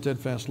great and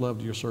steadfast love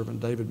to your servant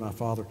David, my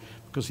father,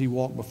 because he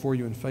walked before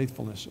you in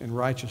faithfulness, in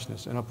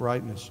righteousness, and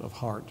uprightness of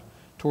heart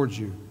towards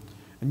you.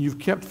 And you've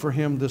kept for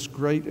him this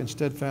great and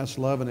steadfast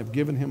love, and have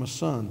given him a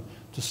son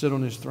to sit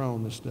on his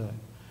throne this day.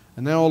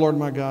 And now, O Lord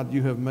my God,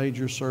 you have made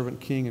your servant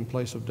king in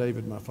place of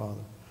David, my father.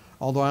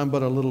 Although I am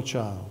but a little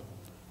child,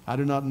 I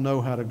do not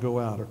know how to go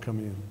out or come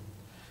in.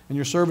 And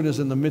your servant is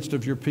in the midst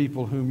of your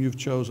people, whom you've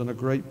chosen, a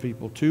great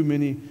people, too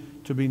many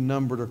to be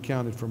numbered or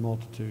counted for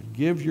multitude.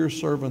 Give your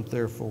servant,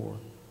 therefore,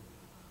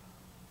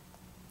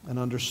 an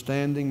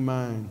understanding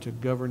mind to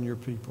govern your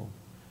people,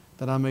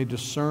 that I may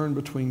discern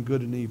between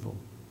good and evil.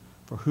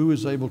 For who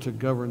is able to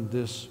govern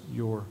this,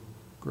 your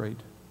great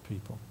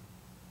people?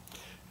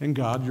 And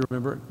God, you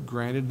remember,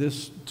 granted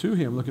this to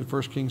him. Look at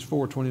 1 Kings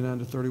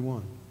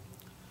 4:29-31.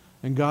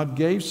 And God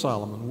gave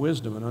Solomon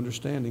wisdom and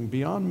understanding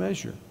beyond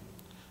measure,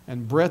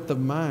 and breadth of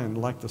mind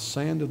like the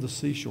sand of the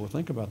seashore.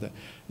 Think about that.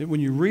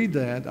 When you read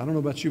that, I don't know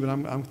about you, but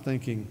I'm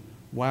thinking,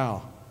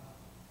 wow.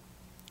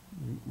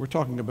 We're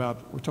talking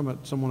about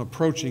someone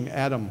approaching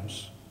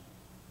Adam's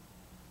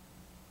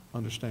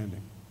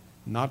understanding.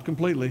 Not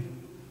completely,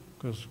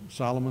 because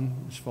Solomon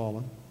is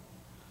fallen.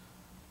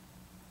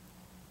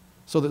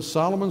 So that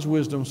Solomon's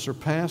wisdom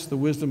surpassed the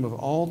wisdom of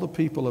all the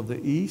people of the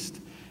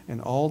east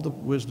and all the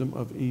wisdom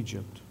of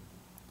Egypt.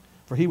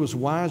 For he was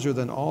wiser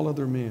than all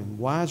other men,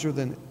 wiser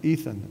than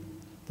Ethan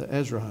the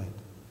Ezrahite,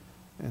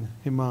 and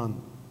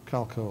Heman,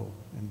 Calcol,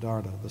 and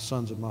Darda, the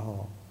sons of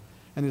Mahal.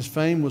 And his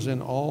fame was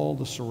in all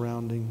the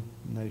surrounding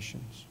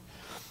nations.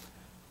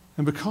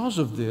 And because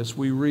of this,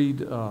 we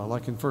read,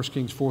 like in 1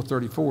 Kings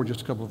 4:34,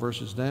 just a couple of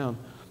verses down,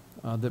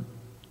 that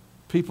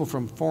people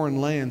from foreign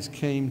lands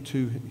came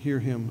to hear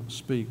him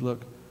speak.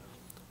 Look,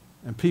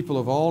 and people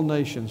of all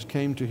nations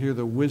came to hear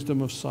the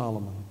wisdom of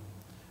Solomon,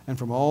 and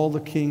from all the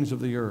kings of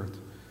the earth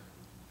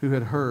who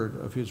had heard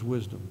of his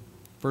wisdom.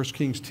 1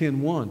 Kings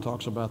 10:1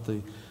 talks about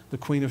the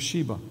Queen of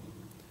Sheba.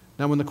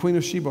 Now when the Queen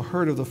of Sheba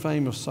heard of the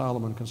fame of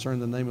Solomon concerning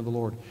the name of the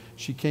Lord,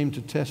 she came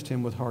to test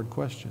him with hard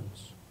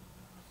questions.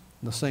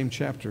 In the same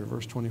chapter,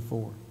 verse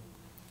 24.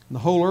 And the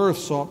whole earth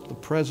sought the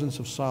presence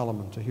of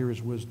Solomon to hear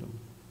his wisdom,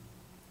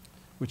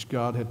 which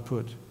God had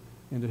put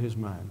into his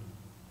mind.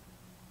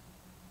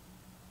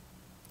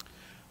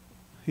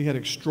 He had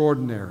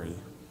extraordinary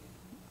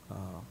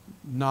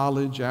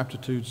knowledge,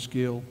 aptitude,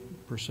 skill,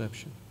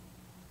 perception.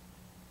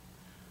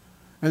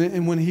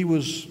 And when he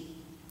was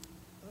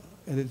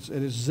at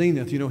his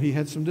zenith, you know, he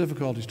had some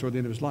difficulties toward the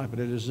end of his life, but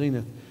at his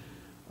zenith,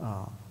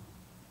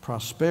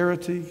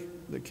 prosperity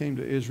that came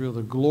to Israel,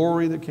 the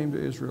glory that came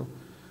to Israel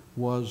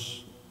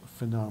was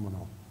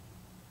phenomenal.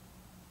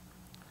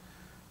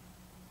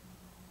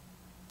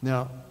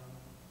 Now,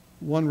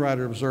 one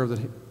writer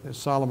observed that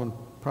Solomon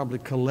probably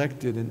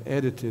collected and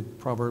edited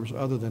Proverbs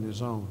other than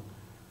his own.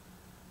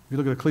 If you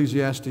look at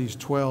Ecclesiastes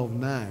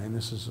 12:9,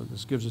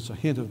 this gives us a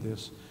hint of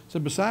this. It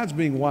said, besides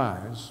being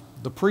wise,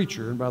 the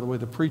preacher, and by the way,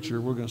 the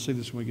preacher, we're going to see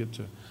this when we get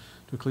to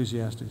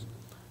Ecclesiastes,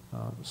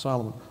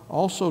 Solomon,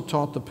 also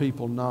taught the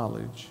people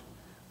knowledge,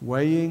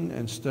 weighing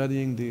and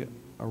studying the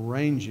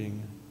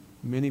arranging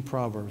many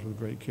proverbs with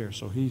great care.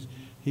 So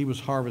he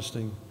was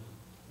harvesting.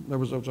 There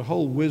was a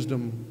whole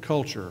wisdom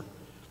culture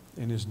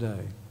in his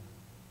day.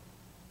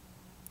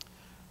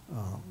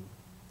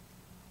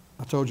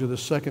 I told you the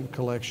second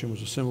collection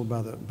was assembled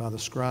by the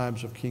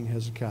scribes of King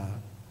Hezekiah.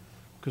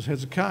 Because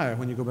Hezekiah,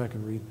 when you go back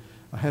and read,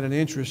 had an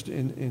interest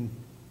in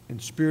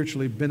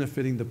spiritually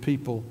benefiting the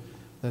people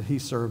that he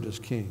served as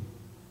king.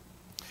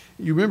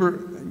 You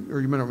remember, or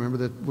you may not remember,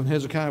 that when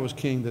Hezekiah was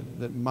king,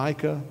 that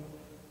Micah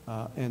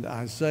and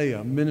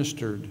Isaiah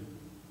ministered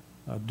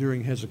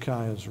during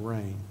Hezekiah's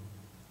reign.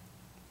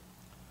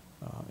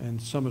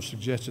 And some have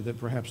suggested that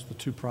perhaps the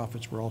two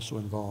prophets were also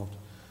involved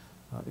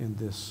in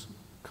this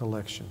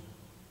collection.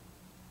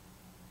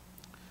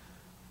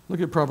 Look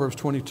at Proverbs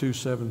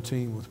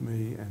 22:17 with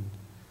me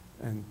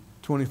and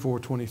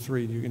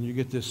 24:23, and you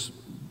get this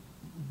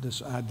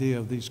idea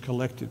of these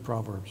collected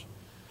proverbs.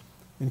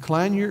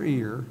 Incline your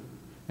ear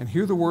and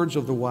hear the words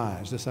of the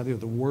wise, this idea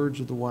of the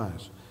words of the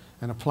wise,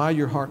 and apply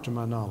your heart to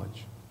my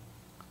knowledge.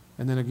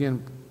 And then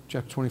again,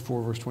 chapter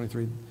 24, verse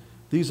 23,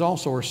 these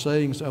also are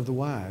sayings of the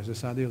wise,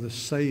 this idea of the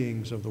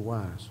sayings of the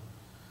wise.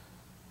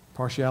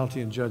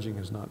 Partiality in judging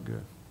is not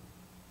good.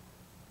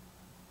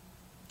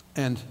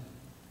 And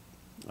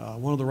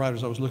One of the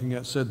writers I was looking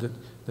at said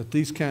that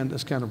this kind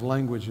of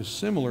language is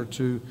similar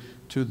to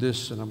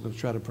this, and I'm going to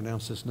try to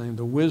pronounce this name,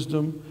 the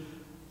wisdom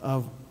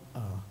of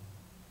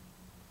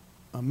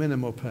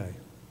Amenemope,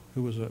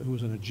 who was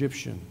an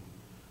Egyptian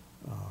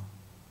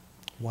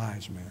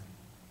wise man.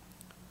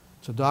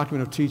 It's a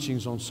document of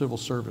teachings on civil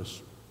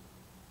service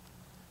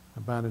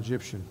by an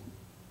Egyptian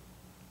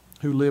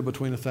who lived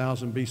between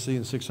 1000 BC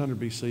and 600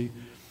 BC,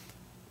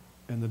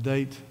 and the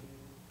date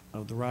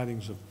of the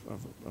writings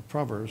of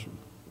Proverbs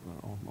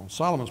on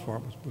Solomon's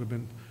part would have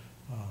been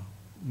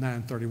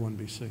 931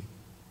 BC.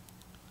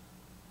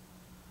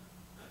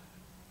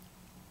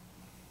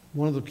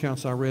 One of the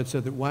accounts I read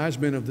said that wise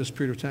men of this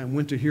period of time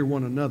went to hear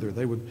one another.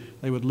 They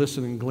would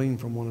listen and glean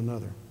from one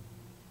another.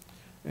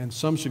 And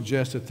some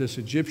suggest that this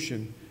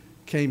Egyptian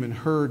came and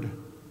heard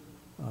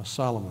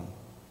Solomon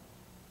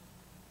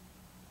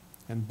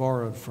and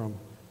borrowed from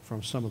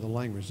some of the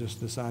language,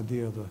 this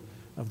idea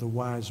of the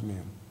wise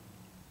men.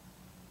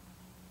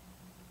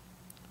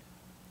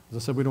 As I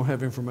said, we don't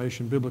have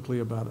information biblically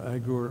about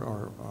Agur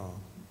or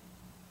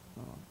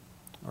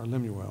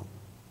Lemuel.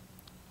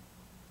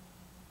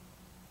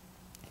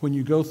 When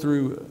you go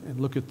through and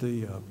look at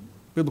the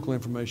biblical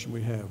information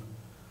we have,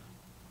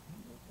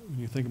 when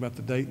you think about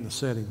the date and the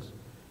settings,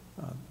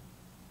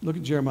 look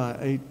at Jeremiah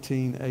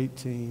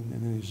 18:18,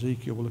 and then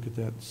Ezekiel, we'll look at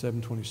that,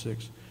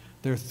 7:26.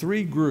 There are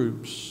three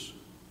groups,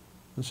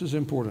 this is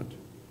important,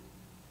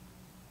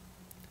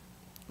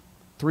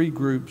 three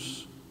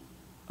groups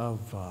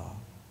of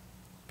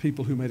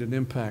people who made an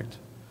impact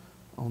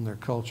on their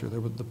culture.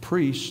 There were the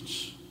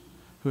priests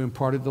who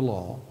imparted the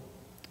law,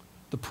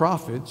 the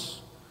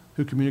prophets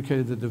who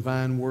communicated the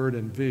divine word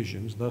and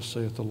visions, thus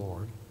saith the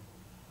Lord,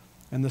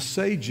 and the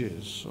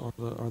sages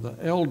or the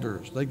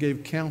elders. They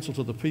gave counsel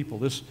to the people.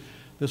 This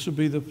would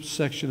be the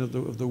section of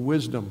the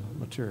wisdom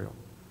material.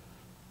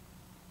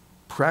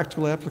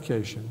 Practical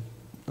application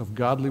of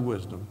godly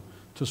wisdom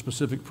to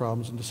specific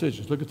problems and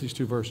decisions. Look at these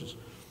two verses.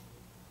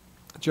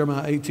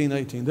 Jeremiah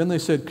 18:18. Then they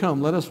said,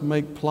 come, let us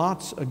make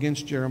plots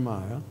against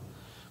Jeremiah,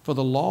 for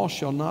the law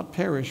shall not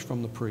perish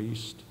from the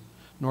priest,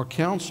 nor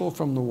counsel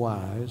from the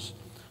wise,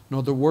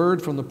 nor the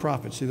word from the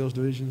prophet. See those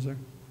divisions there?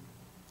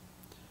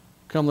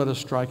 Come, let us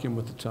strike him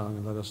with the tongue,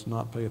 and let us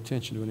not pay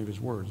attention to any of his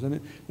words. Then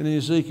in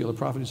Ezekiel, the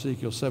prophet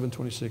Ezekiel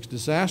 7:26,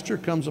 disaster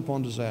comes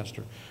upon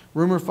disaster.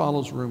 Rumor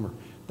follows rumor.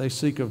 They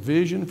seek a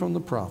vision from the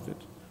prophet,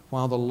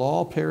 while the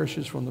law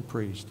perishes from the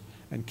priest,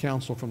 and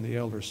counsel from the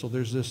elders. So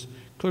there's this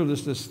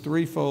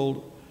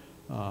threefold.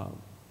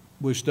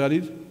 We've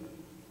studied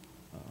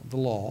the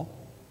law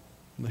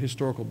and the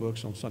historical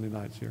books on Sunday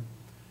nights here.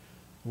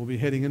 We'll be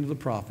heading into the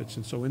prophets,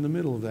 and so in the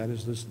middle of that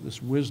is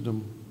this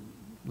wisdom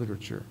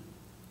literature.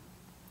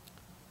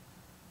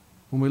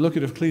 When we look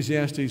at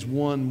Ecclesiastes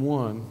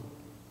 1:1,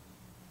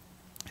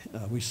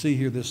 we see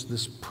here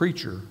this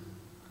preacher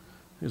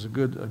is a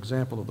good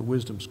example of the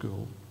wisdom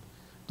school.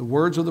 The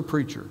words of the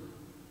preacher,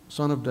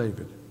 son of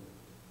David,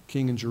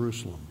 king in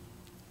Jerusalem.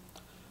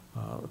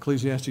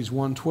 Ecclesiastes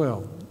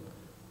 1:12,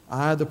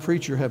 I, the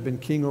preacher, have been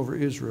king over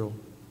Israel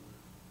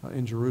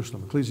in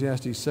Jerusalem.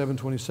 Ecclesiastes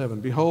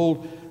 7:27,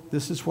 behold,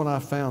 this is what I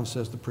found,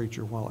 says the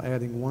preacher, while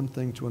adding one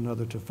thing to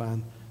another to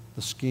find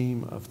the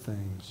scheme of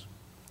things.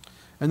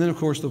 And then, of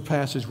course, the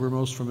passage we're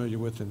most familiar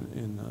with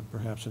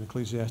perhaps in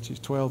Ecclesiastes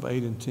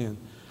 12:8 and 10.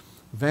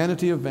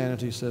 Vanity of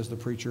vanity, says the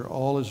preacher,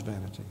 all is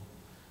vanity.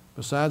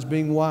 Besides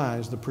being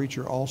wise, the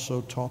preacher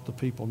also taught the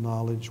people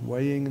knowledge,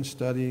 weighing and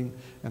studying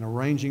and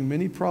arranging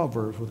many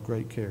proverbs with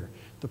great care.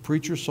 The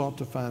preacher sought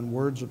to find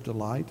words of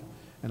delight,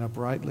 and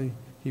uprightly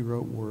he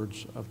wrote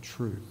words of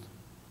truth.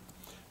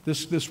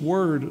 This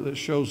word that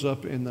shows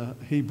up in the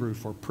Hebrew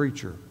for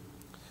preacher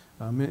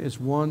is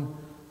one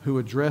who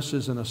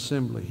addresses an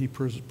assembly. He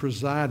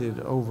presided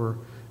over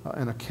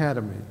an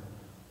academy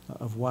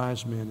of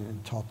wise men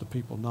and taught the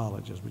people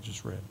knowledge, as we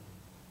just read.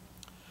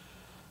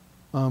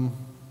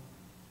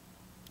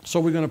 So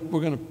we're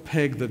going to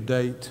peg the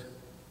date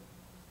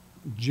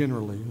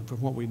generally from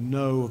what we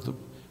know of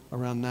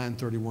around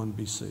 931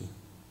 BC.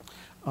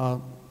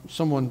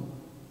 Someone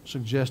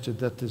suggested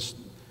that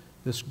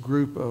this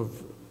group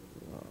of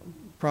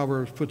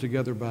Proverbs put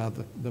together by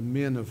the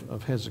men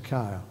of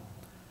Hezekiah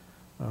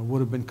would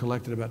have been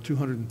collected about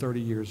 230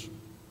 years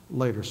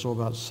later, so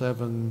about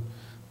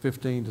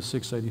 715 to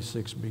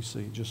 686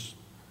 BC, just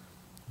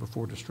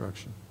before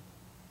destruction.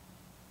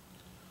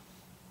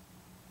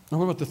 Now,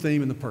 what about the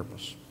theme and the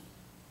purpose?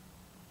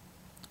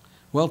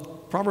 Well,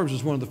 Proverbs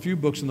is one of the few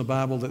books in the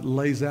Bible that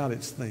lays out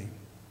its theme.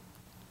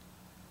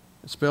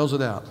 It spells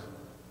it out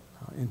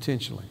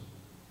intentionally.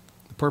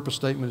 The purpose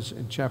statement is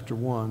in chapter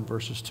 1,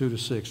 verses 2 to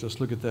 6. Let's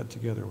look at that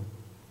together.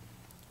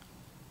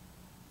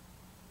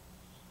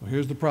 Well,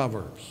 here's the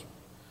Proverbs.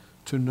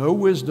 To know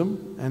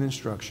wisdom and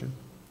instruction,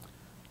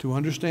 to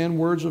understand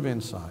words of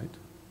insight,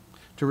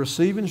 to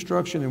receive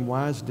instruction in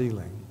wise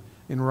dealing,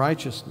 in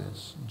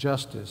righteousness,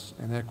 justice,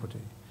 and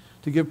equity,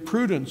 to give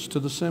prudence to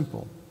the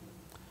simple,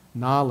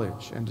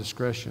 knowledge and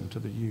discretion to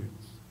the youth.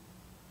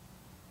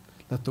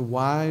 Let the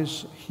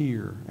wise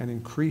hear and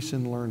increase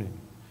in learning,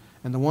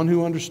 and the one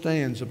who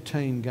understands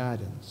obtain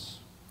guidance.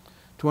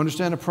 To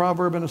understand a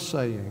proverb and a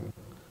saying,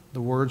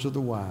 the words of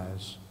the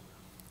wise,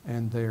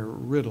 and their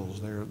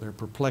riddles, their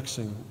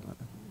perplexing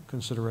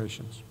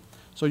considerations.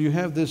 So you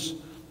have this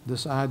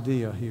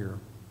idea here,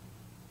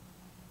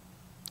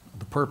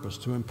 the purpose,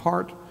 to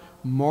impart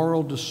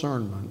moral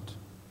discernment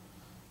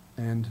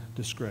and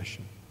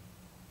discretion.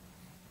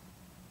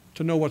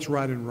 To know what's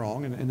right and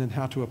wrong, and then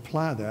how to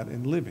apply that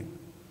in living.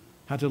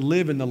 How to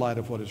live in the light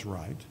of what is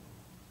right.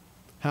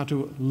 How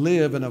to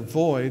live and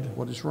avoid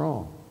what is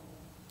wrong.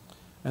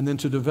 And then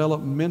to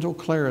develop mental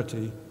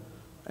clarity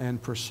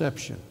and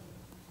perception.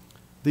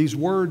 These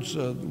words,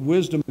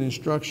 wisdom and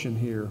instruction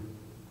here,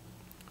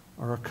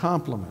 are a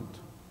complement.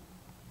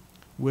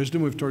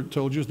 Wisdom, we've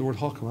told you, is the word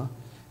hokmah.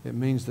 It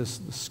means the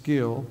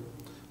skill.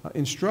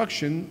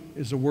 Instruction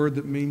is a word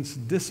that means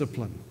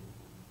discipline.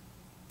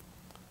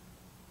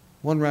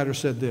 One writer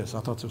said this, I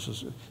thought this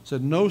was,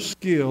 said, no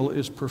skill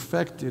is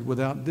perfected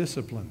without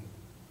discipline.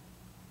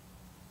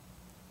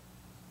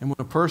 And when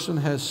a person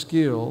has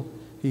skill,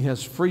 he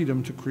has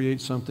freedom to create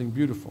something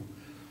beautiful.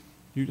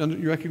 You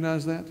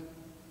recognize that?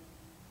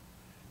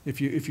 If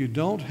you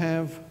don't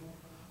have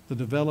the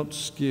developed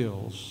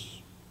skills,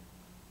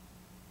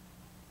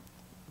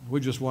 we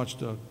just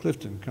watched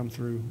Clifton come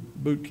through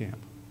boot camp.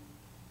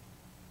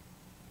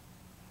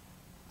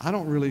 I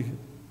don't really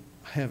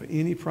have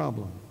any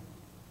problem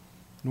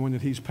knowing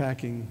that he's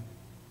packing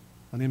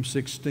an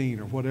M16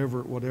 or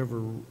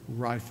whatever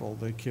rifle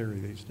they carry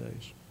these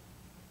days.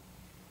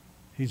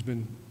 He's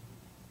been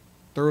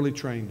thoroughly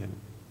trained in it.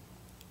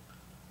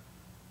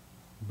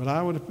 But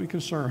I would be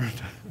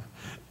concerned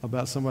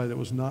about somebody that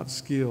was not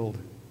skilled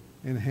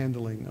in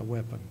handling a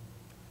weapon.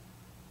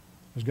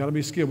 There's got to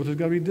be skill, but there's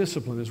got to be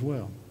discipline as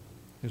well.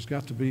 There's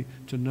got to be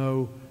to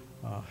know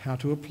how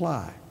to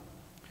apply.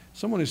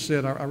 Someone has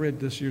said, I read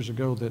this years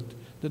ago,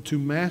 that to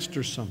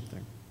master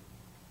something,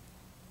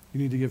 you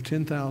need to give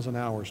 10,000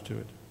 hours to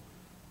it.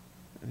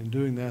 And in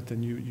doing that,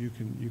 then you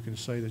can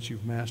say that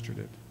you've mastered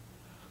it.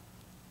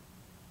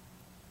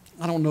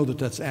 I don't know that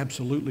that's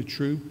absolutely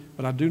true,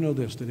 but I do know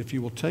this, that if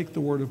you will take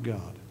the Word of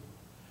God,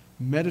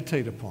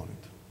 meditate upon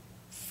it,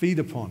 feed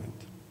upon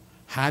it,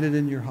 hide it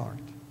in your heart,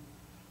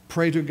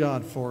 pray to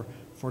God for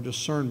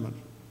discernment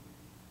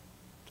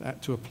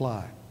to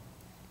apply.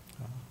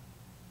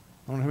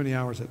 I don't know how many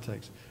hours that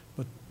takes,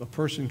 but a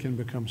person can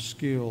become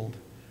skilled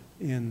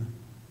in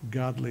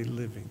godly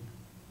living.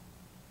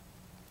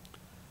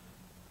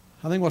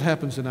 I think what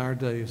happens in our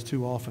day is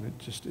too often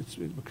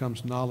it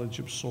becomes knowledge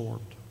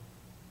absorbed.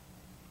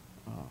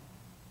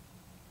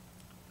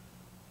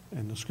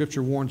 And the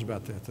Scripture warns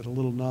about that a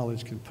little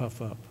knowledge can puff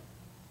up.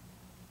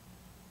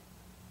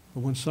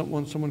 But when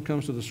someone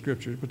comes to the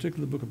Scripture,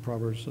 particularly the book of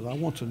Proverbs, says, I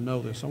want to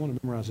know this, I want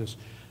to memorize this,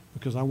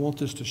 because I want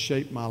this to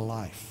shape my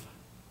life.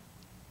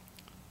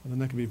 And then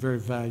that can be very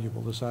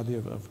valuable, this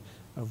idea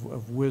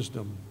of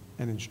wisdom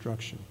and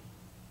instruction.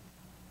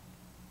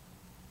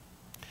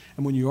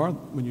 And when you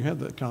have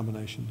that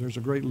combination, there's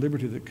a great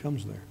liberty that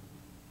comes there.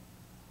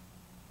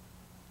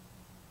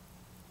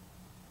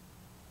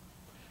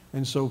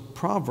 And so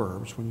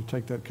Proverbs, when you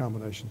take that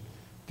combination,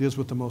 deals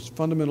with the most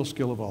fundamental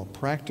skill of all,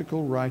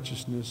 practical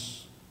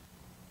righteousness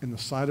in the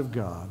sight of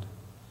God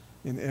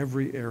in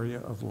every area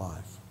of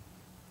life.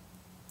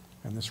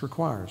 And this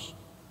requires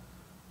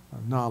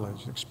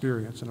knowledge,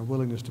 experience, and a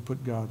willingness to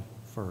put God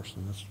first.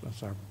 And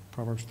that's our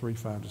Proverbs 3,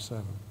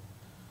 5-7.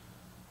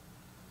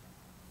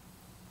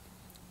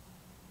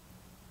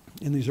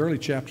 In these early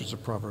chapters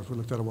of Proverbs, we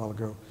looked at a while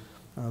ago,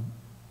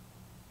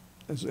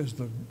 as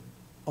the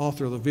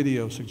author of the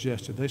video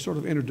suggested, they sort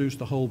of introduce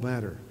the whole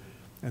matter.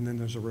 And then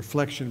there's a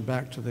reflection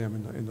back to them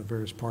in the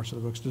various parts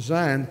of the books,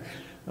 designed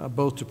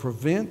both to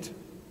prevent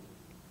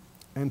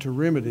and to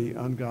remedy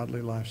ungodly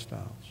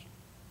lifestyles.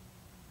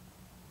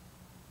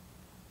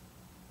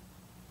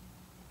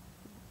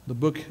 The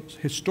book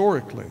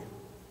historically,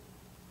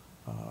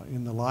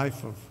 in the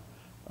life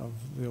of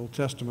the Old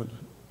Testament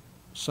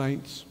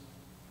saints,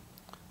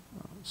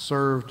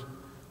 served,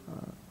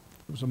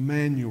 it was a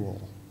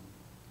manual.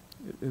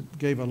 It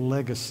gave a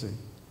legacy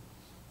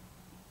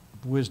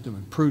of wisdom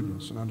and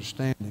prudence and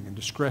understanding and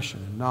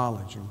discretion and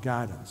knowledge and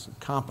guidance and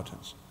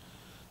competence,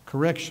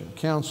 correction,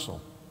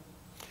 counsel.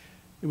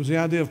 It was the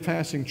idea of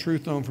passing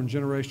truth on from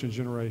generation to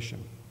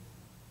generation.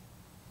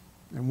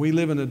 And we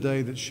live in a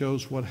day that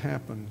shows what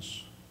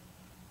happens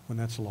when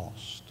that's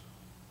lost.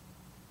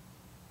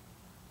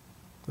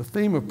 The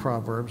theme of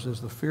Proverbs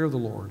is the fear of the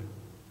Lord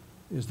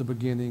is the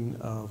beginning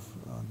of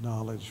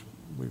knowledge.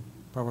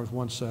 Proverbs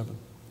 1:7.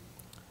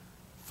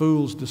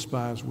 Fools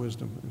despise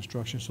wisdom and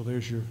instruction. So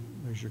there's your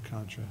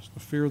contrast. The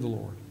fear of the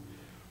Lord.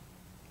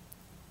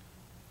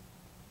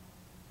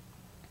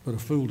 But a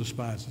fool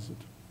despises it.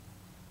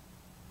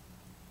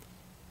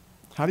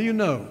 How do you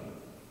know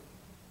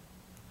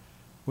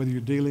whether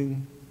you're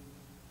dealing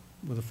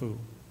with a fool?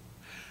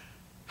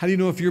 How do you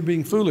know if you're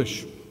being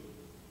foolish?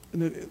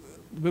 And the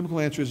biblical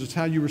answer is it's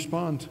how you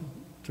respond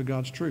to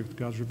God's truth,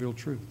 God's revealed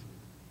truth.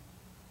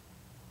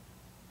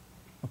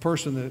 A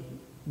person that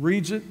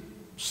reads it,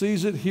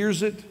 sees it,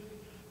 hears it,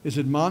 is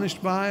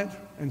admonished by it,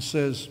 and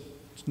says,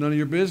 it's none of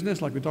your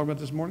business, like we talked about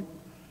this morning,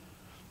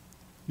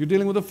 You're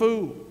dealing with a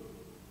fool.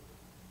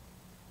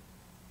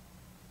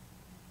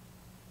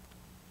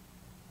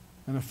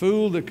 And a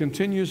fool that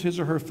continues his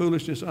or her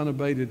foolishness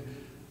unabated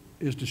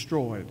is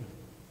destroyed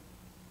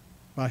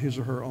by his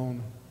or her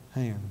own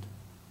hand.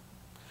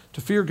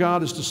 To fear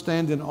God is to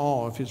stand in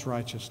awe of His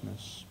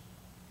righteousness,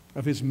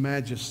 of His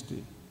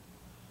majesty,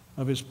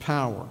 of His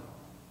power.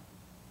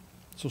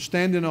 So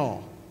stand in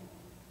awe.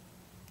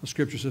 The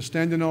Scripture says,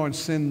 stand in awe and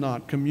sin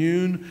not.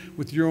 Commune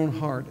with your own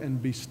heart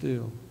and be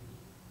still.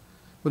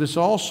 But it's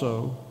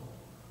also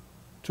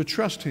to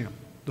trust Him.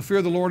 The fear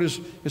of the Lord is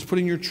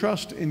putting your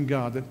trust in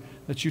God,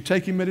 that you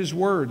take Him at His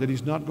word, that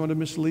He's not going to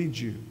mislead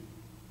you.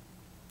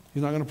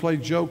 He's not going to play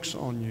jokes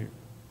on you.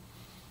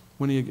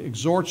 When He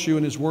exhorts you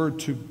in His word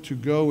to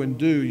go and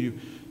do,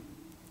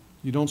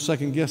 you don't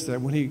second guess that.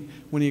 When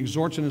He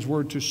exhorts in His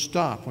word to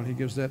stop, when He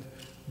gives that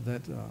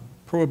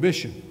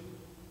prohibition,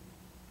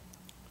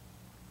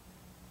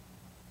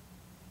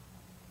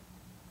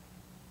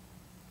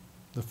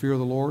 the fear of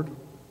the Lord,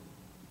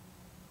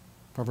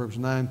 Proverbs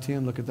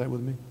 9:10, look at that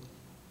with me.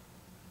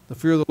 The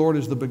fear of the Lord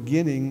is the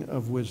beginning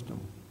of wisdom,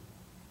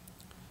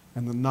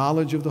 and the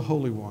knowledge of the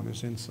Holy One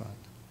is insight.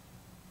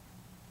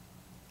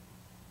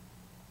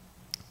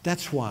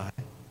 That's why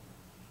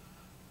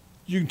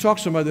you can talk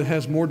to somebody that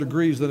has more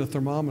degrees than a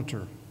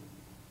thermometer.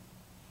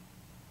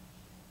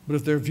 But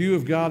if their view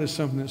of God is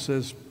something that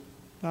says,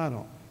 I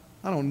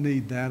don't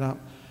need that.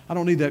 I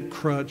don't need that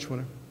crutch,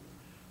 whatever.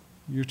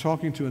 You're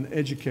talking to an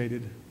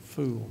educated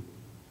fool.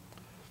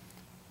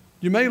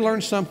 You may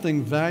learn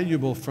something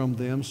valuable from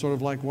them, sort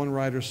of like one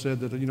writer said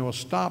that, a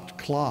stopped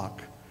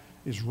clock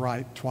is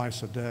right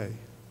twice a day.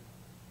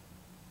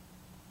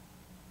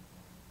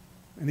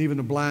 And even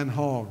a blind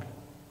hog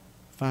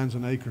finds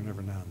an acorn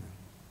every now and then.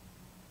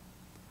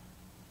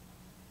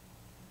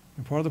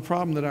 And part of the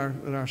problem that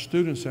our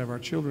students have, our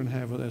children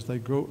have, as they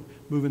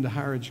move into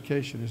higher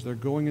education, is they're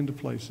going into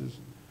places,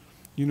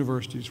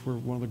 universities, where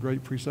one of the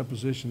great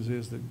presuppositions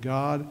is that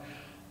God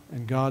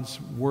and God's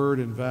word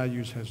and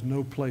values has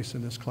no place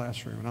in this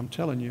classroom. And I'm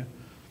telling you,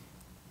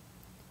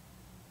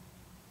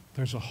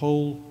 there's a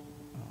whole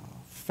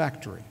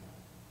factory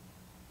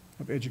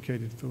of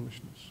educated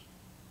foolishness.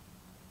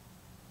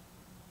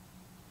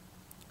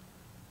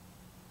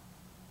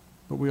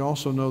 But we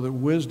also know that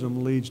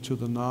wisdom leads to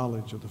the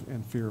knowledge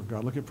and fear of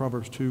God. Look at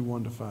Proverbs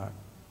 2:1-5.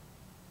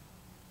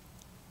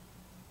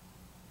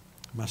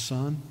 My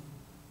son,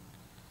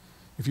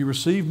 if you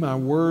receive my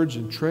words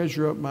and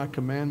treasure up my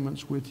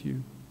commandments with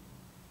you,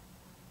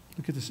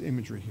 look at this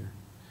imagery here.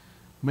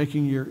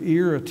 Making your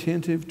ear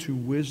attentive to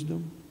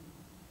wisdom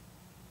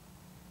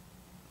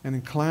and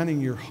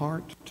inclining your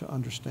heart to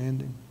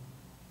understanding.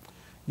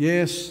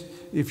 Yes,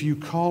 if you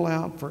call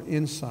out for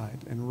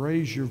insight and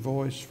raise your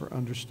voice for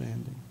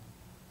understanding.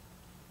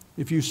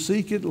 If you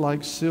seek it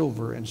like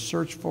silver and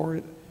search for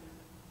it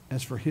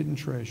as for hidden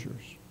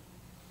treasures,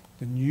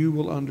 then you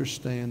will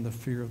understand the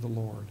fear of the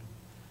Lord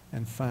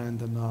and find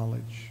the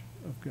knowledge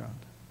of God.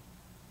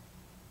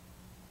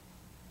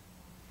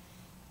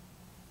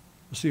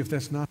 We'll see if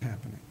that's not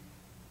happening.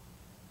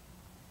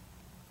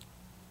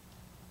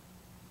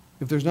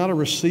 If there's not a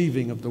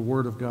receiving of the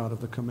Word of God,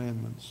 of the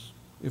commandments,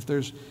 if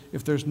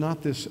there's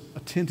not this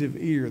attentive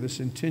ear, this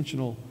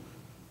intentional,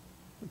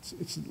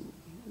 it's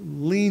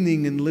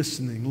leaning and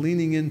listening.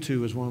 Leaning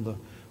into is one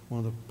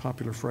of the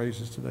popular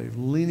phrases today.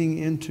 Leaning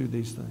into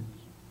these things.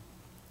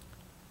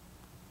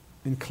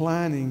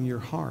 Inclining your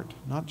heart,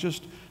 not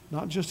just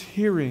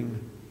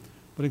hearing,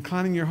 but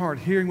inclining your heart,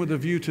 hearing with a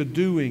view to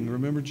doing.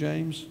 Remember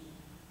James?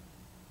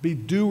 Be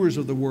doers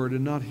of the word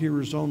and not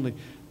hearers only.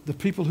 The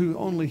people who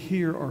only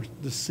hear are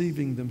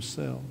deceiving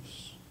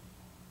themselves.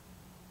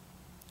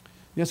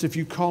 Yes, if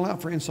you call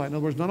out for insight, in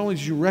other words, not only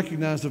do you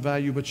recognize the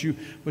value, but you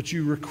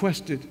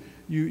request it,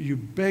 you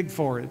beg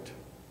for it.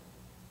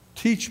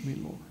 Teach me,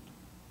 Lord.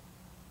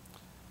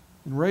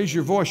 And raise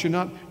your voice. You're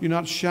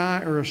not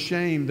shy or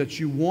ashamed that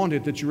you want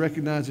it, that you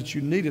recognize that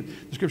you need it.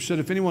 The Scripture said,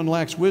 if anyone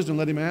lacks wisdom,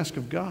 let him ask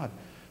of God,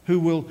 who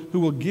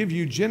will give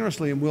you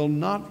generously and will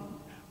not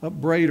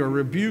upbraid or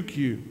rebuke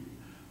you.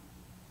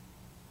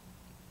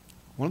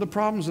 One of the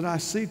problems that I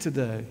see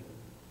today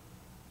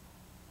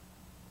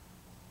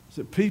is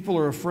that people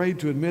are afraid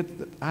to admit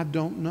that I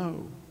don't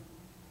know.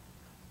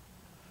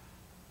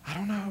 I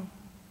don't know.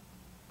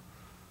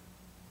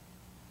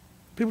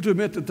 People to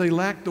admit that they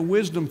lack the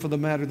wisdom for the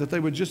matter, that they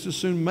would just as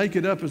soon make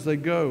it up as they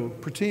go,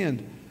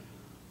 pretend.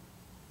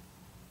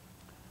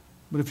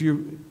 But if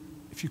you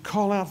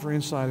call out for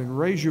insight and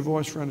raise your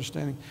voice for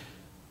understanding,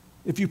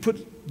 if you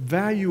put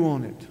value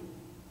on it,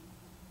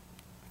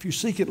 if you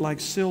seek it like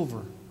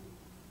silver,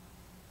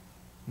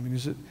 I mean,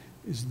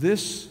 is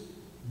this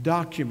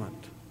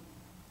document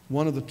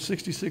one of the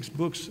 66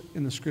 books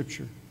in the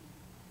Scripture?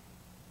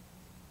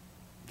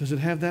 Does it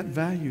have that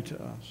value to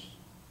us?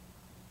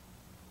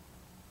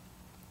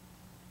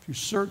 If you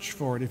search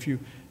for it, if you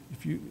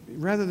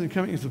rather than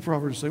coming into the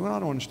Proverbs and say, well, I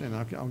don't understand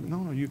that.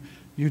 No,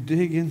 you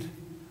dig in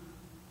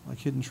like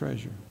hidden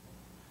treasure,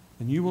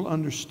 and you will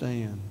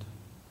understand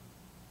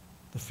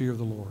the fear of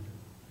the Lord,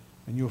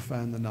 and you'll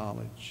find the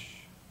knowledge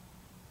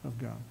of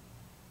God.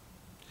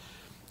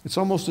 It's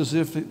almost as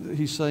if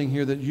he's saying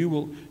here that you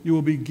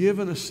will be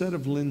given a set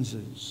of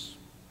lenses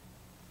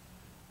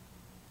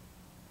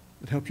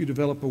that help you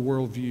develop a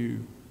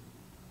worldview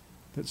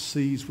that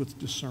sees with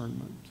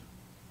discernment.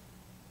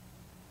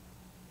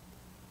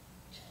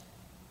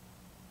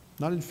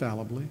 Not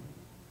infallibly.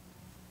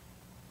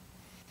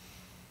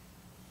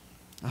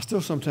 I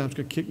still sometimes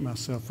could kick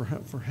myself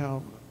for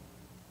how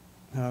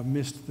I've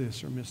missed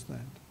this or missed that.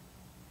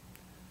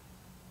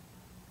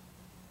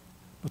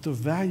 But the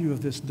value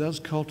of this does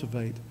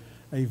cultivate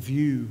a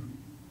view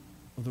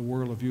of the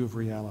world, a view of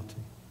reality.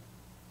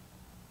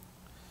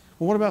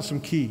 Well, what about some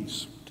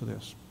keys to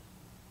this?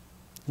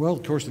 Well,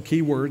 of course, the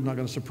key word, not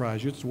going to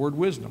surprise you, it's the word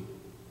wisdom,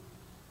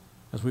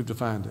 as we've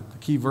defined it. The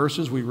key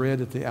verses we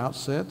read at the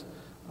outset,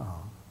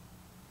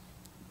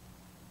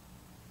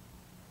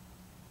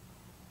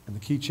 and the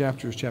key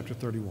chapter is chapter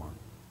 31.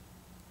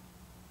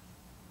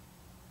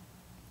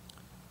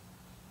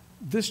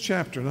 This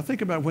chapter, now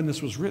think about when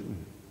this was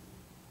written.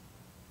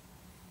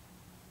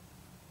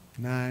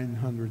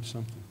 900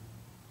 something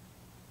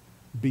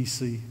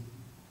BC.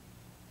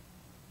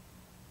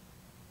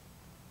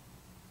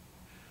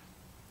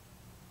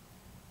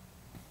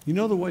 You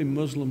know the way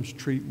Muslims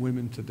treat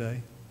women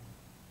today?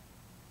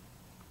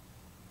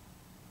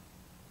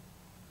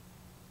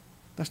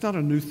 That's not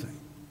a new thing.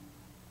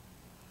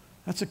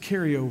 That's a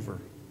carryover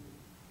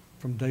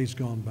from days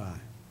gone by.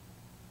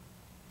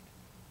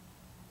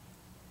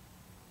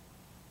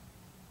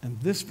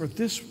 And for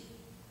this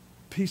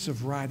piece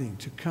of writing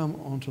to come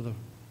onto the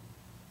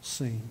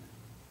scene.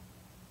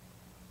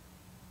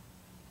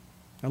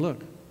 Now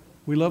look,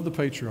 we love the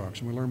patriarchs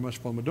and we learn much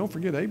from them, but don't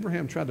forget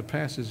Abraham tried to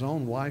pass his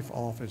own wife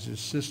off as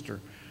his sister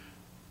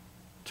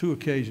 2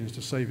 occasions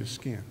to save his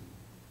skin.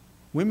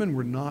 Women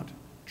were not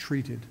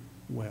treated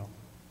well.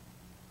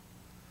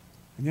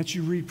 And yet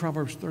you read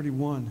Proverbs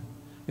 31,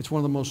 it's one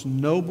of the most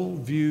noble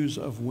views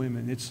of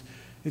women.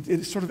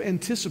 It sort of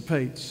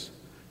anticipates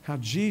how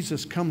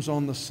Jesus comes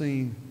on the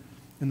scene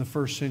in the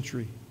first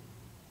century.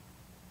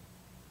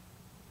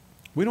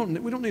 We don't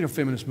need a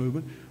feminist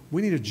movement.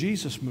 We need a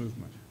Jesus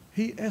movement.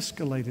 He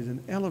escalated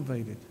and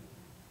elevated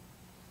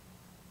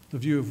the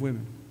view of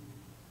women.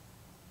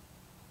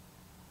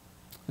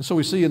 And so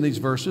we see in these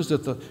verses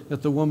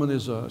that the woman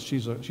is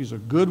she's a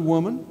good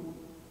woman.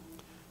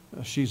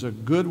 She's a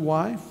good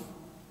wife.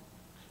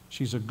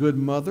 She's a good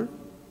mother.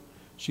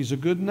 She's a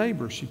good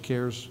neighbor. She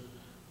cares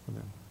for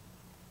them.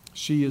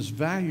 She is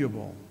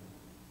valuable.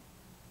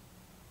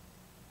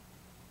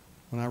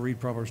 When I read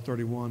Proverbs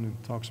 31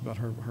 and talks about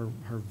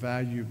her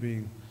value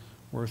being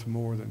worth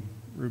more than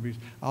rubies,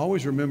 I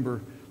always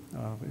remember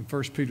in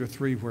 1 Peter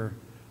 3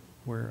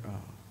 where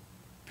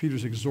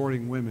Peter's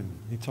exhorting women.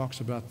 He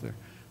talks about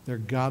their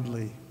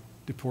godly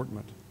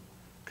deportment,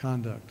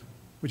 conduct,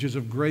 which is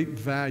of great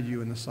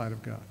value in the sight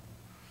of God.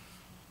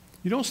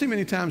 You don't see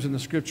many times in the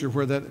Scripture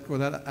where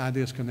that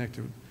idea is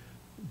connected.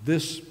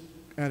 This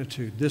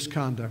attitude, this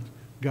conduct,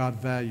 God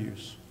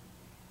values.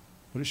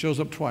 But it shows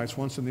up twice,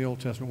 once in the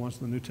Old Testament,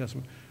 once in the New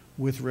Testament,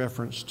 with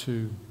reference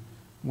to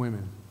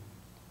women.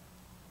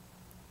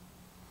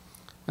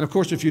 And of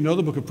course, if you know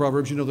the book of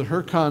Proverbs, you know that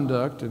her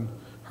conduct and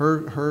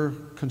her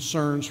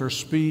concerns, her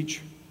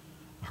speech,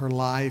 her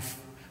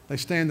life, they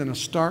stand in a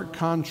stark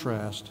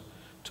contrast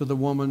to the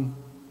woman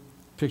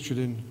pictured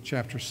in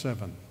chapter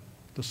 7,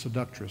 the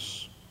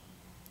seductress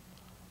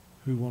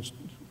who wants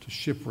to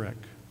shipwreck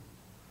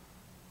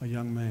a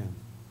young man.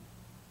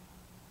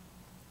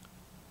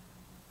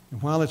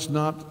 And while it's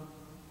not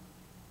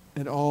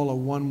at all a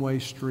one-way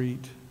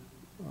street,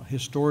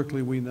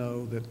 historically we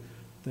know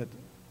that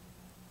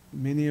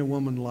many a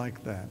woman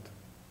like that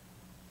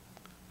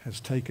has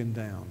taken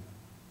down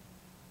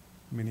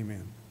many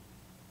men.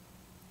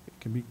 It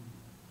can be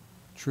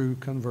true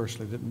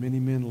conversely, that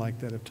many men like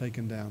that have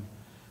taken down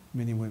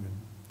many women.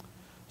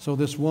 So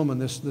this woman,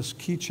 this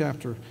key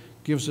chapter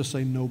gives us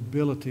a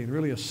nobility and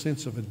really a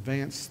sense of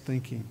advanced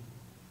thinking,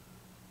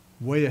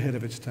 way ahead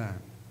of its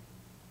time,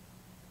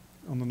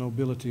 on the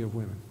nobility of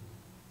women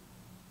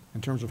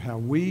in terms of how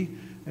we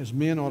as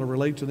men ought to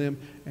relate to them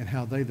and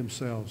how they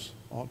themselves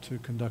ought to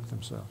conduct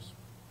themselves.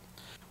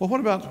 Well,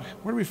 where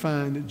do we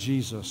find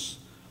Jesus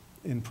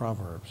in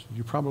Proverbs?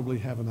 You probably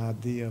have an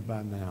idea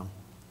by now.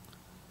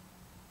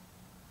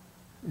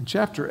 In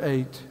chapter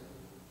 8,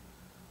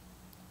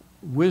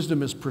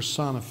 wisdom is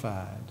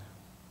personified.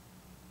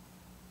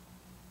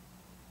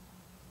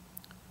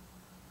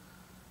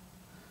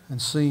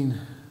 And seen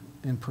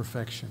in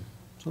perfection.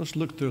 So let's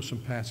look through some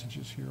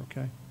passages here,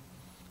 okay?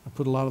 I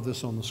put a lot of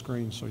this on the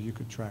screen so you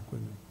could track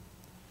with me.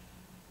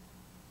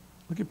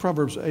 Look at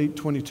Proverbs 8,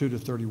 22 to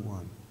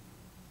 31.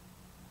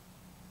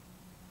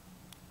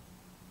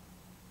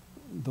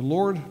 The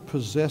Lord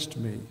possessed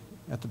me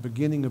at the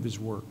beginning of his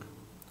work,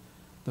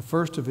 the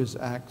first of his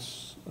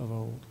acts of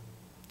old.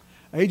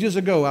 Ages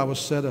ago I was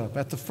set up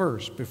at the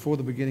first, before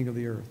the beginning of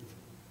the earth.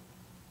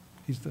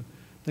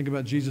 Think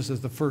about Jesus as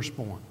the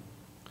firstborn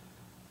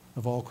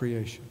of all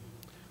creation.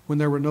 When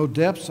there were no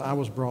depths, I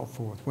was brought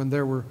forth. When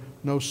there were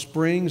no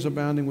springs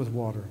abounding with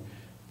water,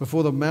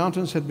 Before the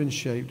mountains had been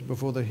shaped,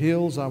 before the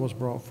hills I was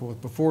brought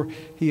forth, before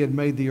he had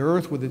made the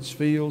earth with its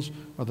fields,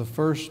 or the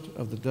first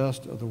of the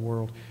dust of the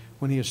world.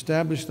 When he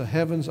established the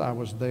heavens, I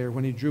was there.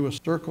 When he drew a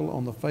circle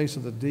on the face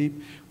of the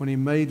deep, when he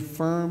made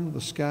firm the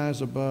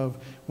skies above,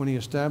 when he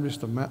established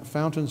the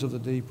fountains of the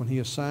deep, when he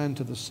assigned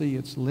to the sea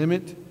its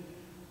limit,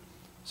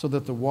 so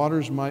that the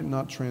waters might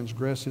not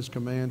transgress his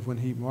command, when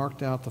he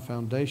marked out the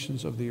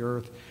foundations of the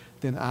earth,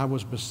 then I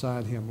was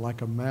beside him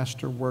like a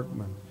master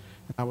workman.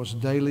 And I was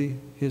daily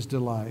his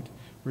delight,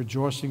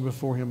 rejoicing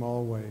before him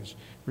always,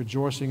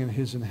 rejoicing in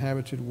his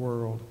inhabited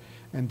world,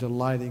 and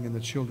delighting in the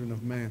children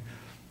of man.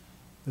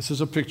 This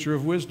is a picture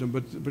of wisdom,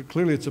 but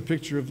clearly it's a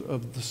picture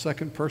of the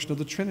second person of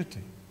the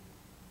Trinity.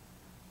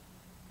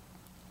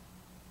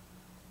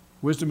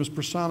 Wisdom is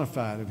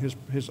personified, and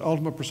his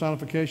ultimate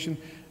personification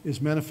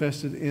is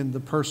manifested in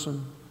the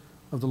person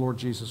of the Lord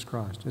Jesus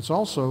Christ. It's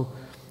also,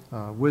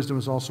 wisdom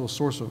is also a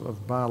source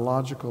of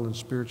biological and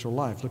spiritual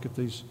life. Look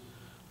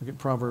at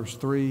Proverbs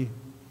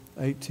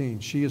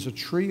 3:18. She is a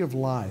tree of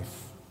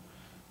life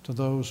to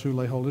those who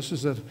lay hold. This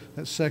is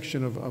that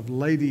section of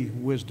lady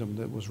wisdom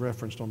that was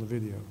referenced on the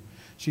video.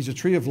 She's a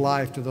tree of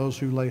life to those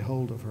who lay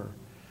hold of her.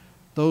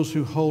 Those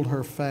who hold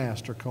her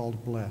fast are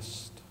called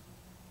blessed.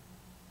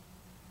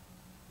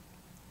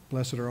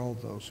 Blessed are all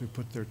those who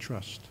put their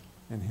trust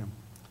in him.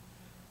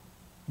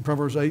 In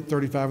Proverbs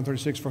 8:35 and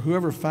 36, for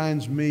whoever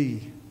finds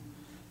me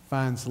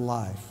finds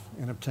life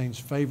and obtains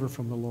favor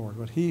from the Lord.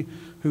 But he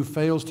who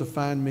fails to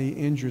find me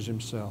injures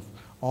himself.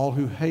 All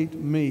who hate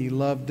me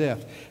love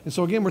death. And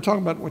so again, we're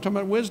talking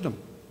about wisdom.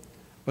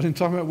 But in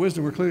talking about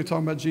wisdom, we're clearly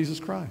talking about Jesus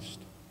Christ.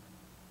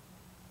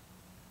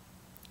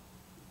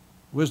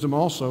 Wisdom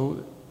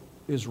also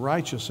is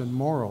righteous and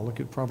moral. Look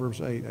at Proverbs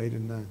 8:8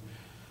 and 9.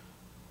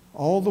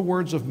 All the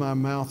words of my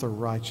mouth are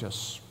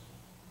righteous.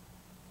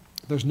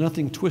 There's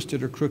nothing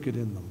twisted or crooked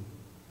in them.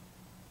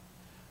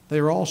 They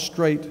are all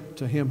straight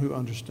to him who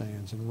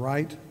understands, and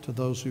right to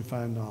those who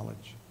find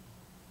knowledge.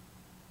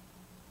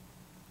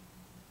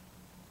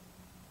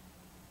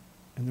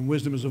 And then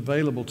wisdom is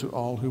available to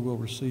all who will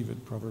receive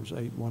it. Proverbs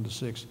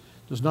 8:1-6.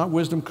 Does not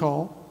wisdom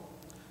call?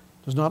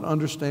 Does not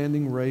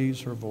understanding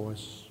raise her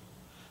voice?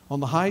 On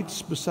the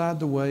heights beside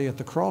the way, at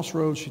the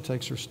crossroads she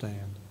takes her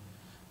stand.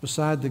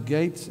 Beside the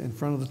gates in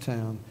front of the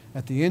town,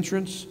 at the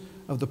entrance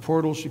of the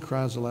portal she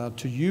cries aloud,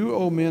 to you,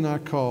 O men, I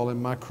call,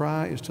 and my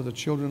cry is to the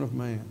children of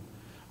man.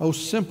 O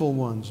simple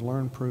ones,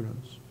 learn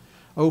prudence.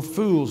 O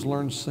fools,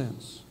 learn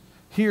sense.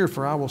 Hear,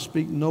 for I will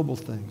speak noble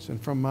things, and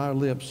from my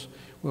lips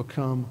will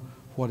come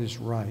what is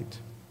right.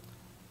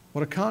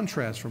 What a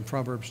contrast from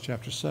Proverbs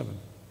chapter 7,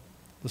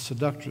 the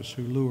seductress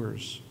who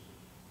lures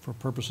for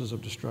purposes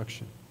of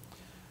destruction.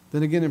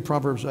 Then again in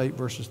Proverbs 8,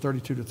 verses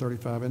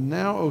 32-35, and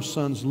now, O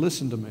sons,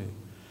 listen to me.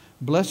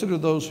 Blessed are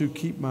those who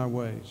keep my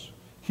ways.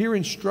 Hear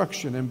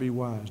instruction and be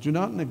wise. Do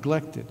not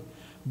neglect it.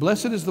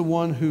 Blessed is the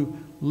one who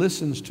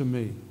listens to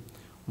me,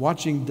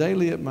 watching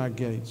daily at my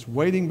gates,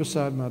 waiting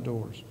beside my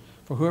doors.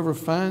 For whoever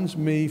finds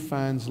me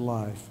finds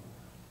life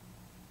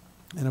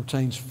and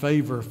obtains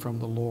favor from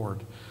the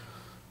Lord.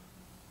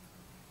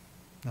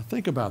 Now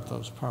think about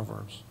those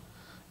Proverbs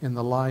in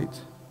the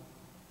light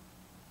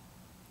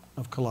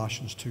of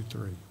Colossians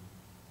 2:3.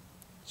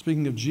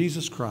 Speaking of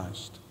Jesus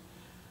Christ,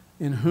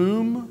 in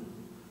whom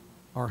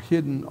are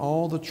hidden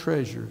all the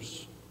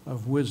treasures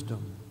of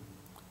wisdom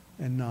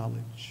and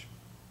knowledge.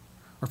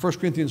 Or 1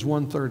 Corinthians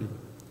 1:30.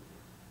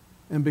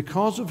 And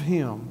because of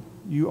him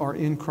you are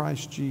in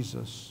Christ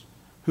Jesus,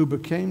 who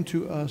became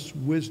to us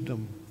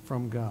wisdom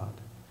from God,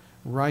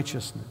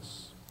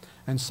 righteousness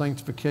and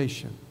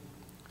sanctification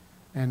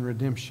and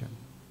redemption.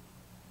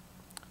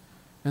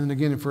 And then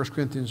again in 1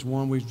 Corinthians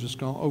 1, we've just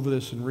gone over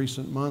this in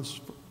recent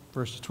months,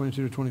 verses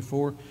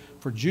 22-24.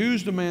 For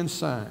Jews demand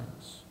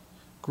signs,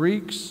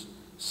 Greeks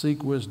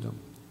seek wisdom,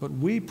 but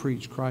we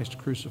preach Christ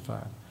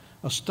crucified,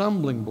 a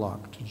stumbling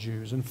block to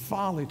Jews and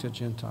folly to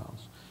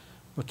Gentiles.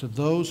 But to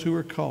those who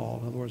are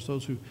called, in other words,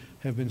 those who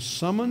have been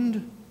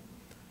summoned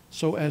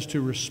so as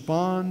to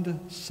respond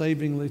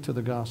savingly to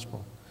the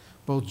gospel,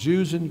 both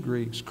Jews and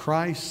Greeks,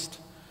 Christ,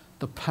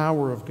 the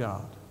power of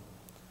God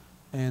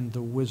and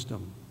the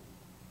wisdom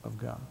of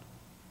God.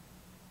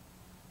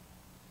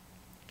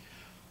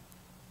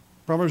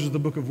 Proverbs is the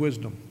book of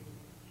wisdom,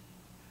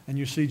 and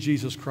you see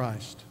Jesus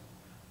Christ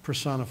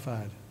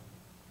personified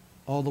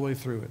all the way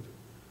through it.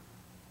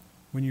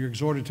 When you're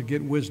exhorted to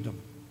get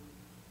wisdom,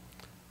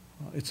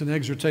 it's an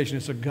exhortation,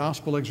 it's a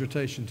gospel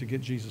exhortation to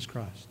get Jesus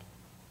Christ.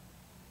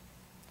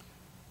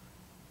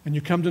 And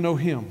you come to know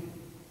him.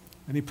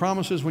 And he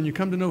promises when you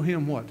come to know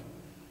him what?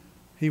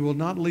 He will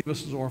not leave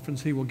us as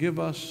orphans. He will give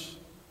us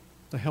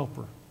the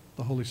helper,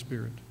 the Holy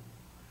Spirit,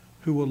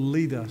 who will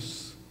lead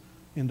us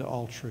into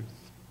all truth.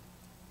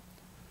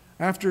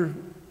 After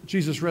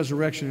Jesus'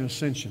 resurrection and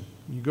ascension,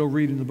 you go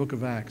read in the book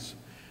of Acts,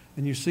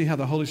 and you see how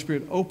the Holy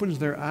Spirit opens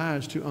their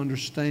eyes to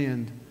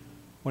understand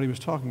what he was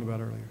talking about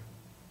earlier.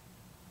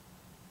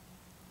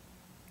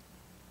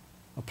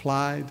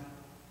 Applied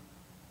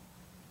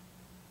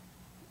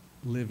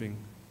living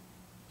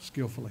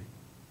skillfully.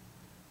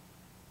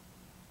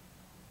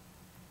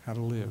 How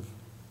to live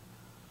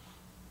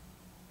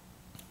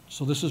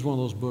So this is one of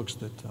those books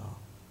that,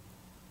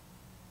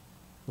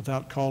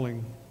 without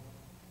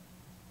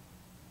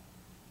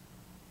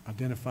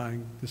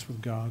identifying this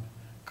with God,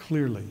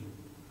 clearly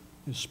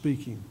is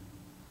speaking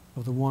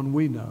of the one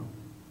we know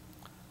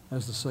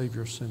as the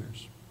Savior of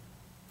sinners.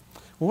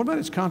 Well, what about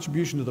its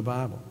contribution to the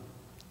Bible?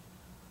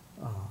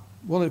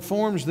 Well, it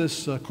forms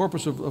this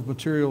corpus of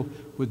material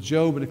with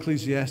Job and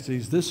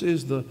Ecclesiastes. This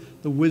is the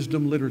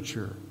wisdom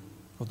literature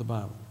of the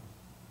Bible.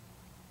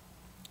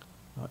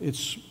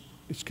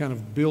 It's kind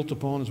of built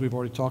upon, as we've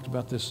already talked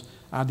about, this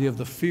idea of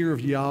the fear of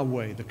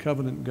Yahweh, the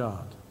covenant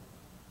God.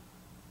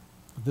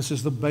 This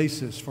is the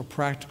basis for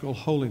practical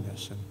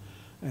holiness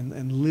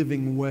and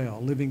living well,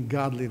 living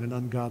godly in an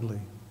ungodly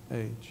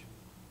age.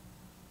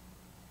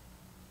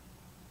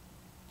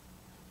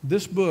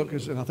 This book,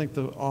 and I think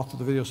the author of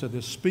the video said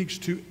this, speaks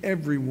to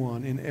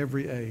everyone in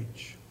every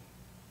age.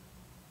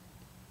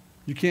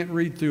 You can't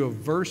read through a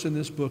verse in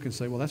this book and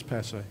say, well, that's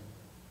passé.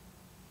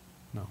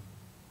 No.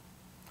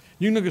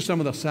 You can look at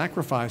some of the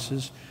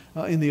sacrifices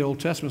in the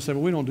Old Testament and say,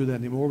 well, we don't do that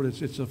anymore, but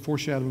it's a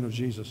foreshadowing of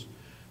Jesus.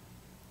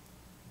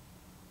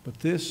 But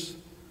this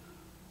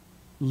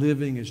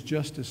living is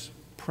just as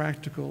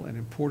practical and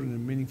important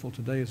and meaningful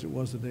today as it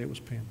was the day it was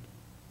penned.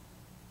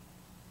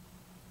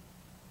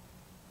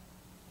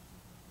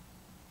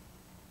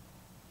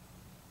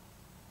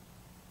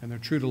 And they're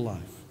true to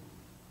life.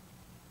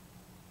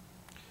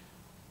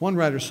 One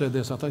writer said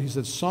this, he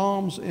said,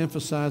 Psalms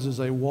emphasizes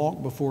a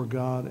walk before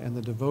God and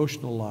the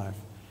devotional life.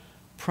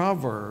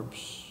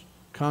 Proverbs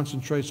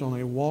concentrates on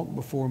a walk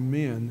before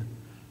men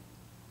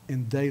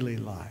in daily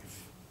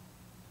life.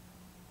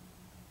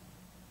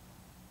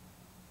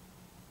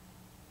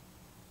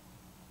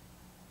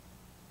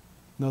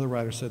 Another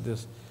writer said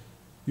this,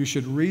 you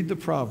should read the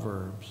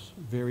Proverbs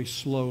very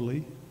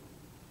slowly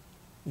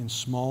in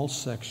small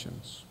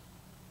sections.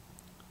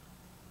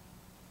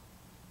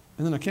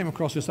 And then I came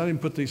across this. I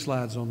didn't put these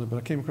slides on there, but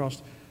I came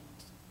across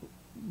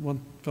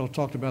one fellow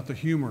talked about the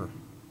humor,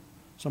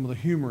 some of the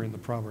humor in the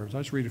Proverbs.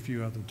 I'll just read a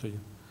few of them to you.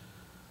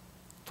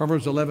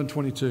 Proverbs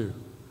 11:22.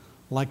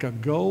 Like a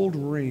gold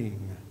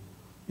ring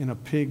in a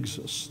pig's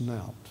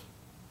snout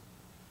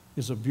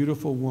is a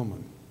beautiful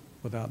woman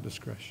without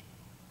discretion.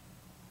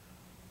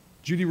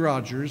 Judy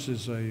Rogers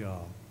is a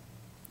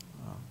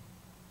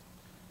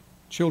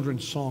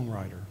children's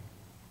songwriter.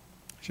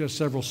 She has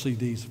several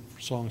CDs,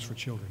 songs for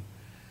children.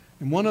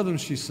 And one of them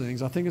she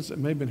sings, I think it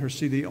may have been her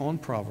CD on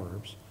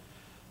Proverbs,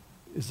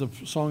 is a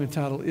song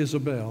entitled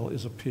Isabel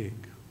is a Pig.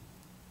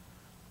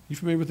 You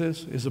familiar with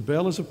this?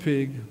 Isabel is a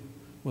pig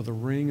with a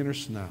ring in her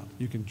snout.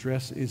 You can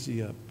dress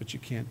Izzy up, but you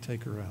can't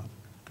take her out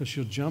because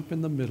she'll jump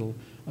in the middle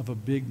of a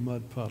big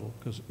mud puddle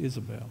because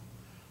Isabel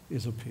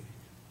is a pig.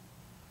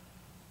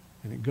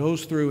 And it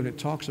goes through and it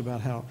talks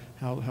about how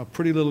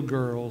pretty little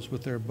girls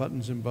with their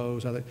buttons and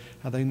bows,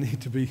 how they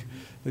need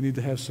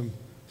to have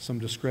some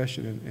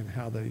discretion in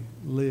how they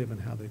live and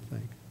how they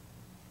think.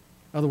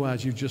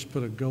 Otherwise, you've just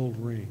put a gold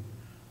ring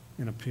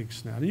in a pig's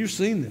snout. And you've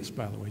seen this,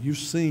 by the way. You've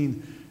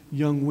seen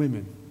young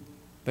women.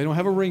 They don't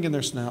have a ring in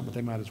their snout, but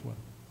they might as well.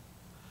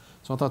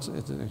 So I thought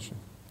it's interesting.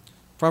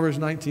 Proverbs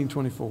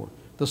 19:24.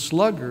 The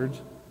sluggard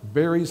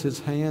buries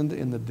his hand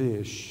in the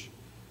dish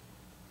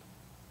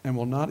and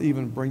will not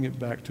even bring it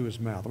back to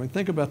his mouth. I mean,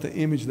 think about the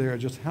image there.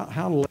 Just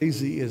how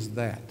lazy is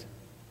that?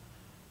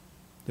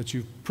 That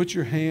you put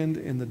your hand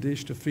in the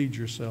dish to feed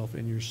yourself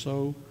and you're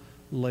so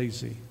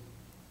lazy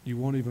you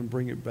won't even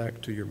bring it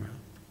back to your mouth.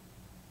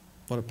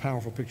 What a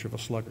powerful picture of a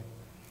sluggard.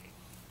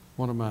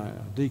 One of my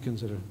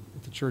deacons at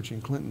the church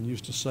in Clinton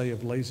used to say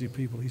of lazy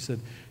people, he said,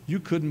 you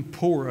couldn't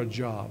pour a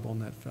job on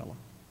that fella.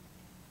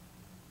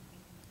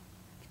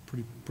 It's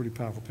a pretty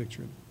powerful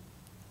picture.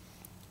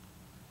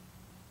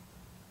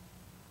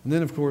 And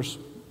then, of course,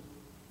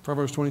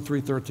 Proverbs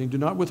 23:13, do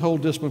not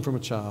withhold discipline from a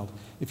child.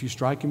 If you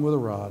strike him with a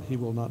rod, he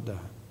will not die.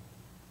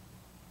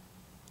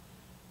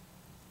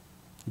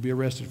 You'll be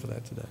arrested for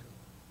that today.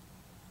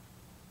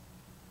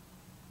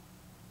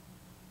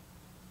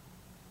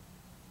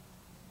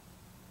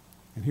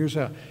 And here's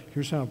how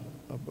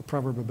a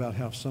proverb about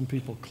how some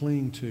people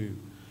cling to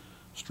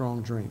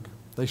strong drink.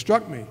 They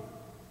struck me,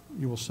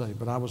 you will say,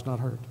 but I was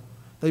not hurt.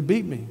 They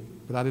beat me,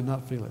 but I did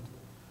not feel it.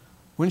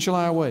 When shall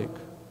I awake?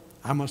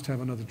 I must have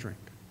another drink.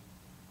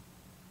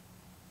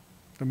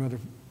 No matter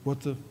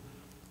what the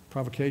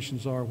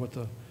provocations are, what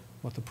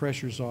the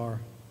pressures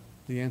are,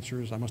 the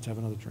answer is I must have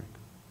another drink.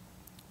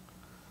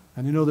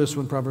 And you know this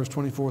one, Proverbs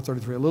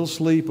 24:33, a little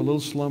sleep, a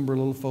little slumber, a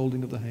little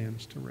folding of the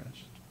hands to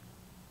rest.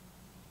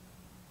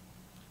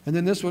 And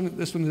then this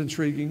one's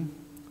intriguing.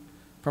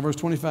 Proverbs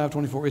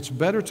 25:24, it's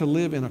better to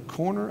live in a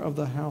corner of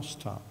the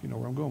housetop, you know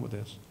where I'm going with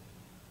this,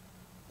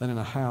 than in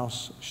a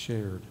house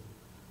shared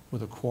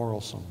with a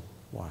quarrelsome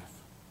wife.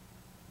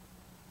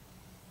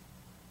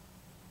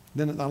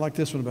 Then I like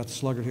this one about the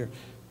sluggard here.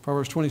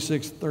 Proverbs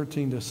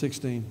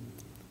 26:13-16.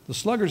 The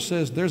sluggard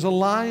says, there's a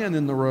lion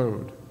in the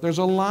road. There's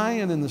a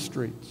lion in the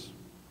streets.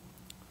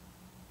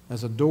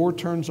 As a door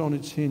turns on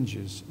its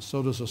hinges,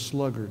 so does a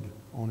sluggard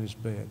on his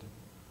bed.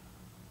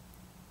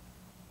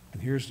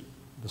 And here's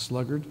the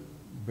sluggard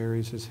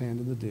buries his hand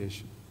in the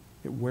dish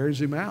It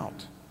wears him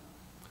out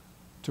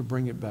to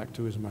bring it back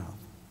to his mouth.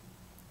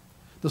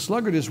 The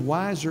sluggard is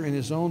wiser in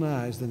his own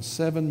eyes than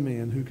 7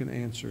 men who can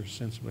answer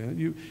sensibly.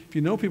 If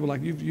you know people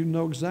like you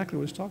know exactly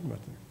what he's talking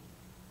about there.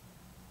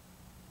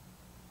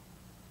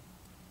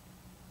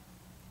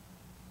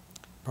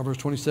 Proverbs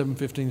 27,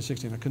 15, and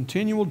 16. A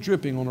continual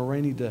dripping on a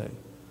rainy day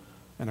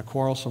and a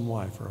quarrelsome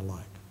wife are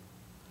alike.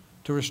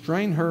 To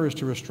restrain her is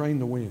to restrain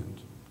the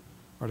wind,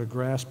 or to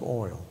grasp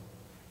oil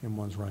in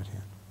one's right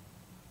hand.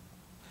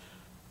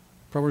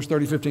 Proverbs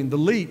 30, 15. The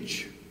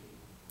leech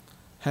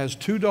has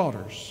 2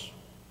 daughters.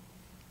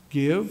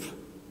 Give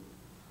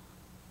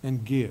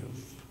and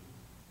give.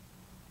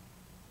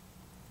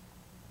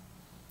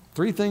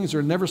 3 things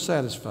are never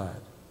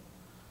satisfied.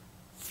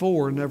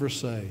 4 never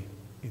say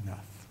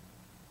enough.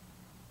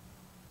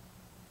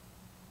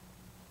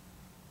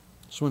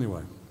 So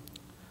anyway,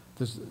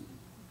 this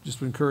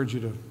just would encourage you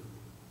to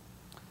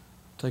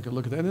take a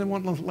look at that. And then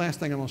one last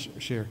thing I want to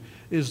share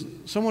is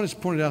someone has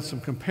pointed out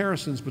some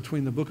comparisons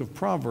between the book of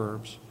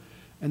Proverbs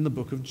and the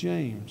book of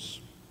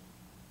James.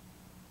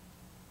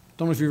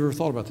 Don't know if you've ever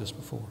thought about this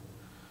before.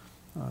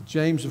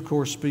 James, of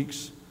course,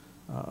 speaks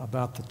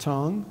about the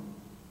tongue.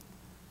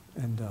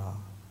 And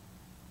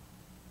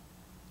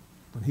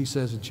when he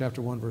says in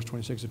chapter 1, verse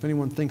 26, if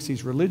anyone thinks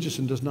he's religious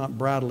and does not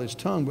bridle his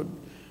tongue, but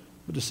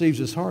deceives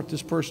his heart,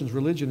 this person's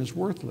religion is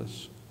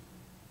worthless.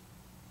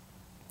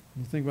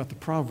 You think about the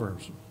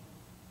Proverbs.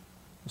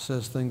 It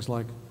says things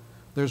like,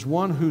 there's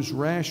one whose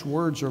rash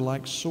words are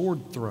like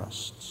sword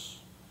thrusts,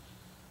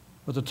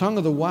 but the tongue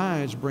of the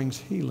wise brings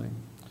healing.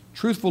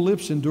 Truthful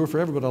lips endure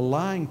forever, but a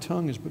lying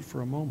tongue is but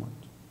for a moment.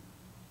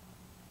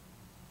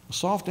 A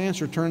soft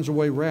answer turns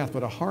away wrath,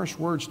 but a harsh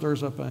word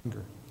stirs up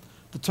anger.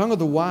 The tongue of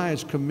the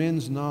wise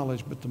commends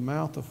knowledge, but the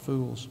mouth of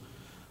fools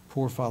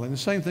pour folly. And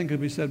the same thing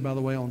could be said, by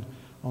the way, on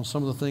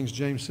some of the things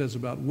James says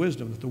about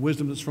wisdom, that the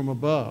wisdom that's from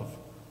above,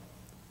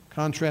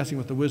 contrasting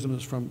with the wisdom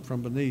that's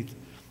from beneath,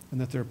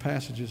 and that there are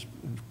passages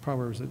in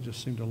Proverbs that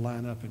just seem to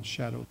line up and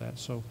shadow that.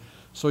 So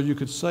you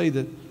could say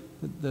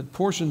that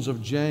portions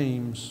of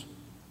James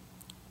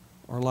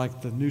are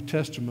like the New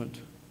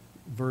Testament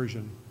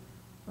version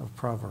of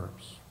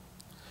Proverbs.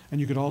 And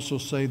you could also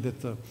say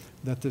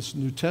that this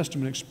New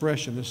Testament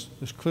expression,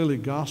 this clearly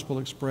gospel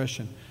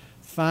expression,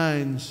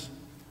 finds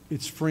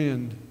its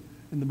friend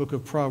in the book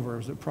of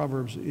Proverbs, that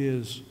Proverbs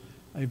is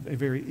a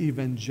very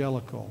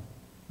evangelical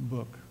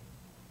book.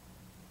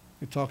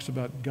 It talks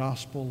about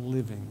gospel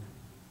living,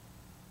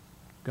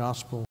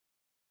 gospel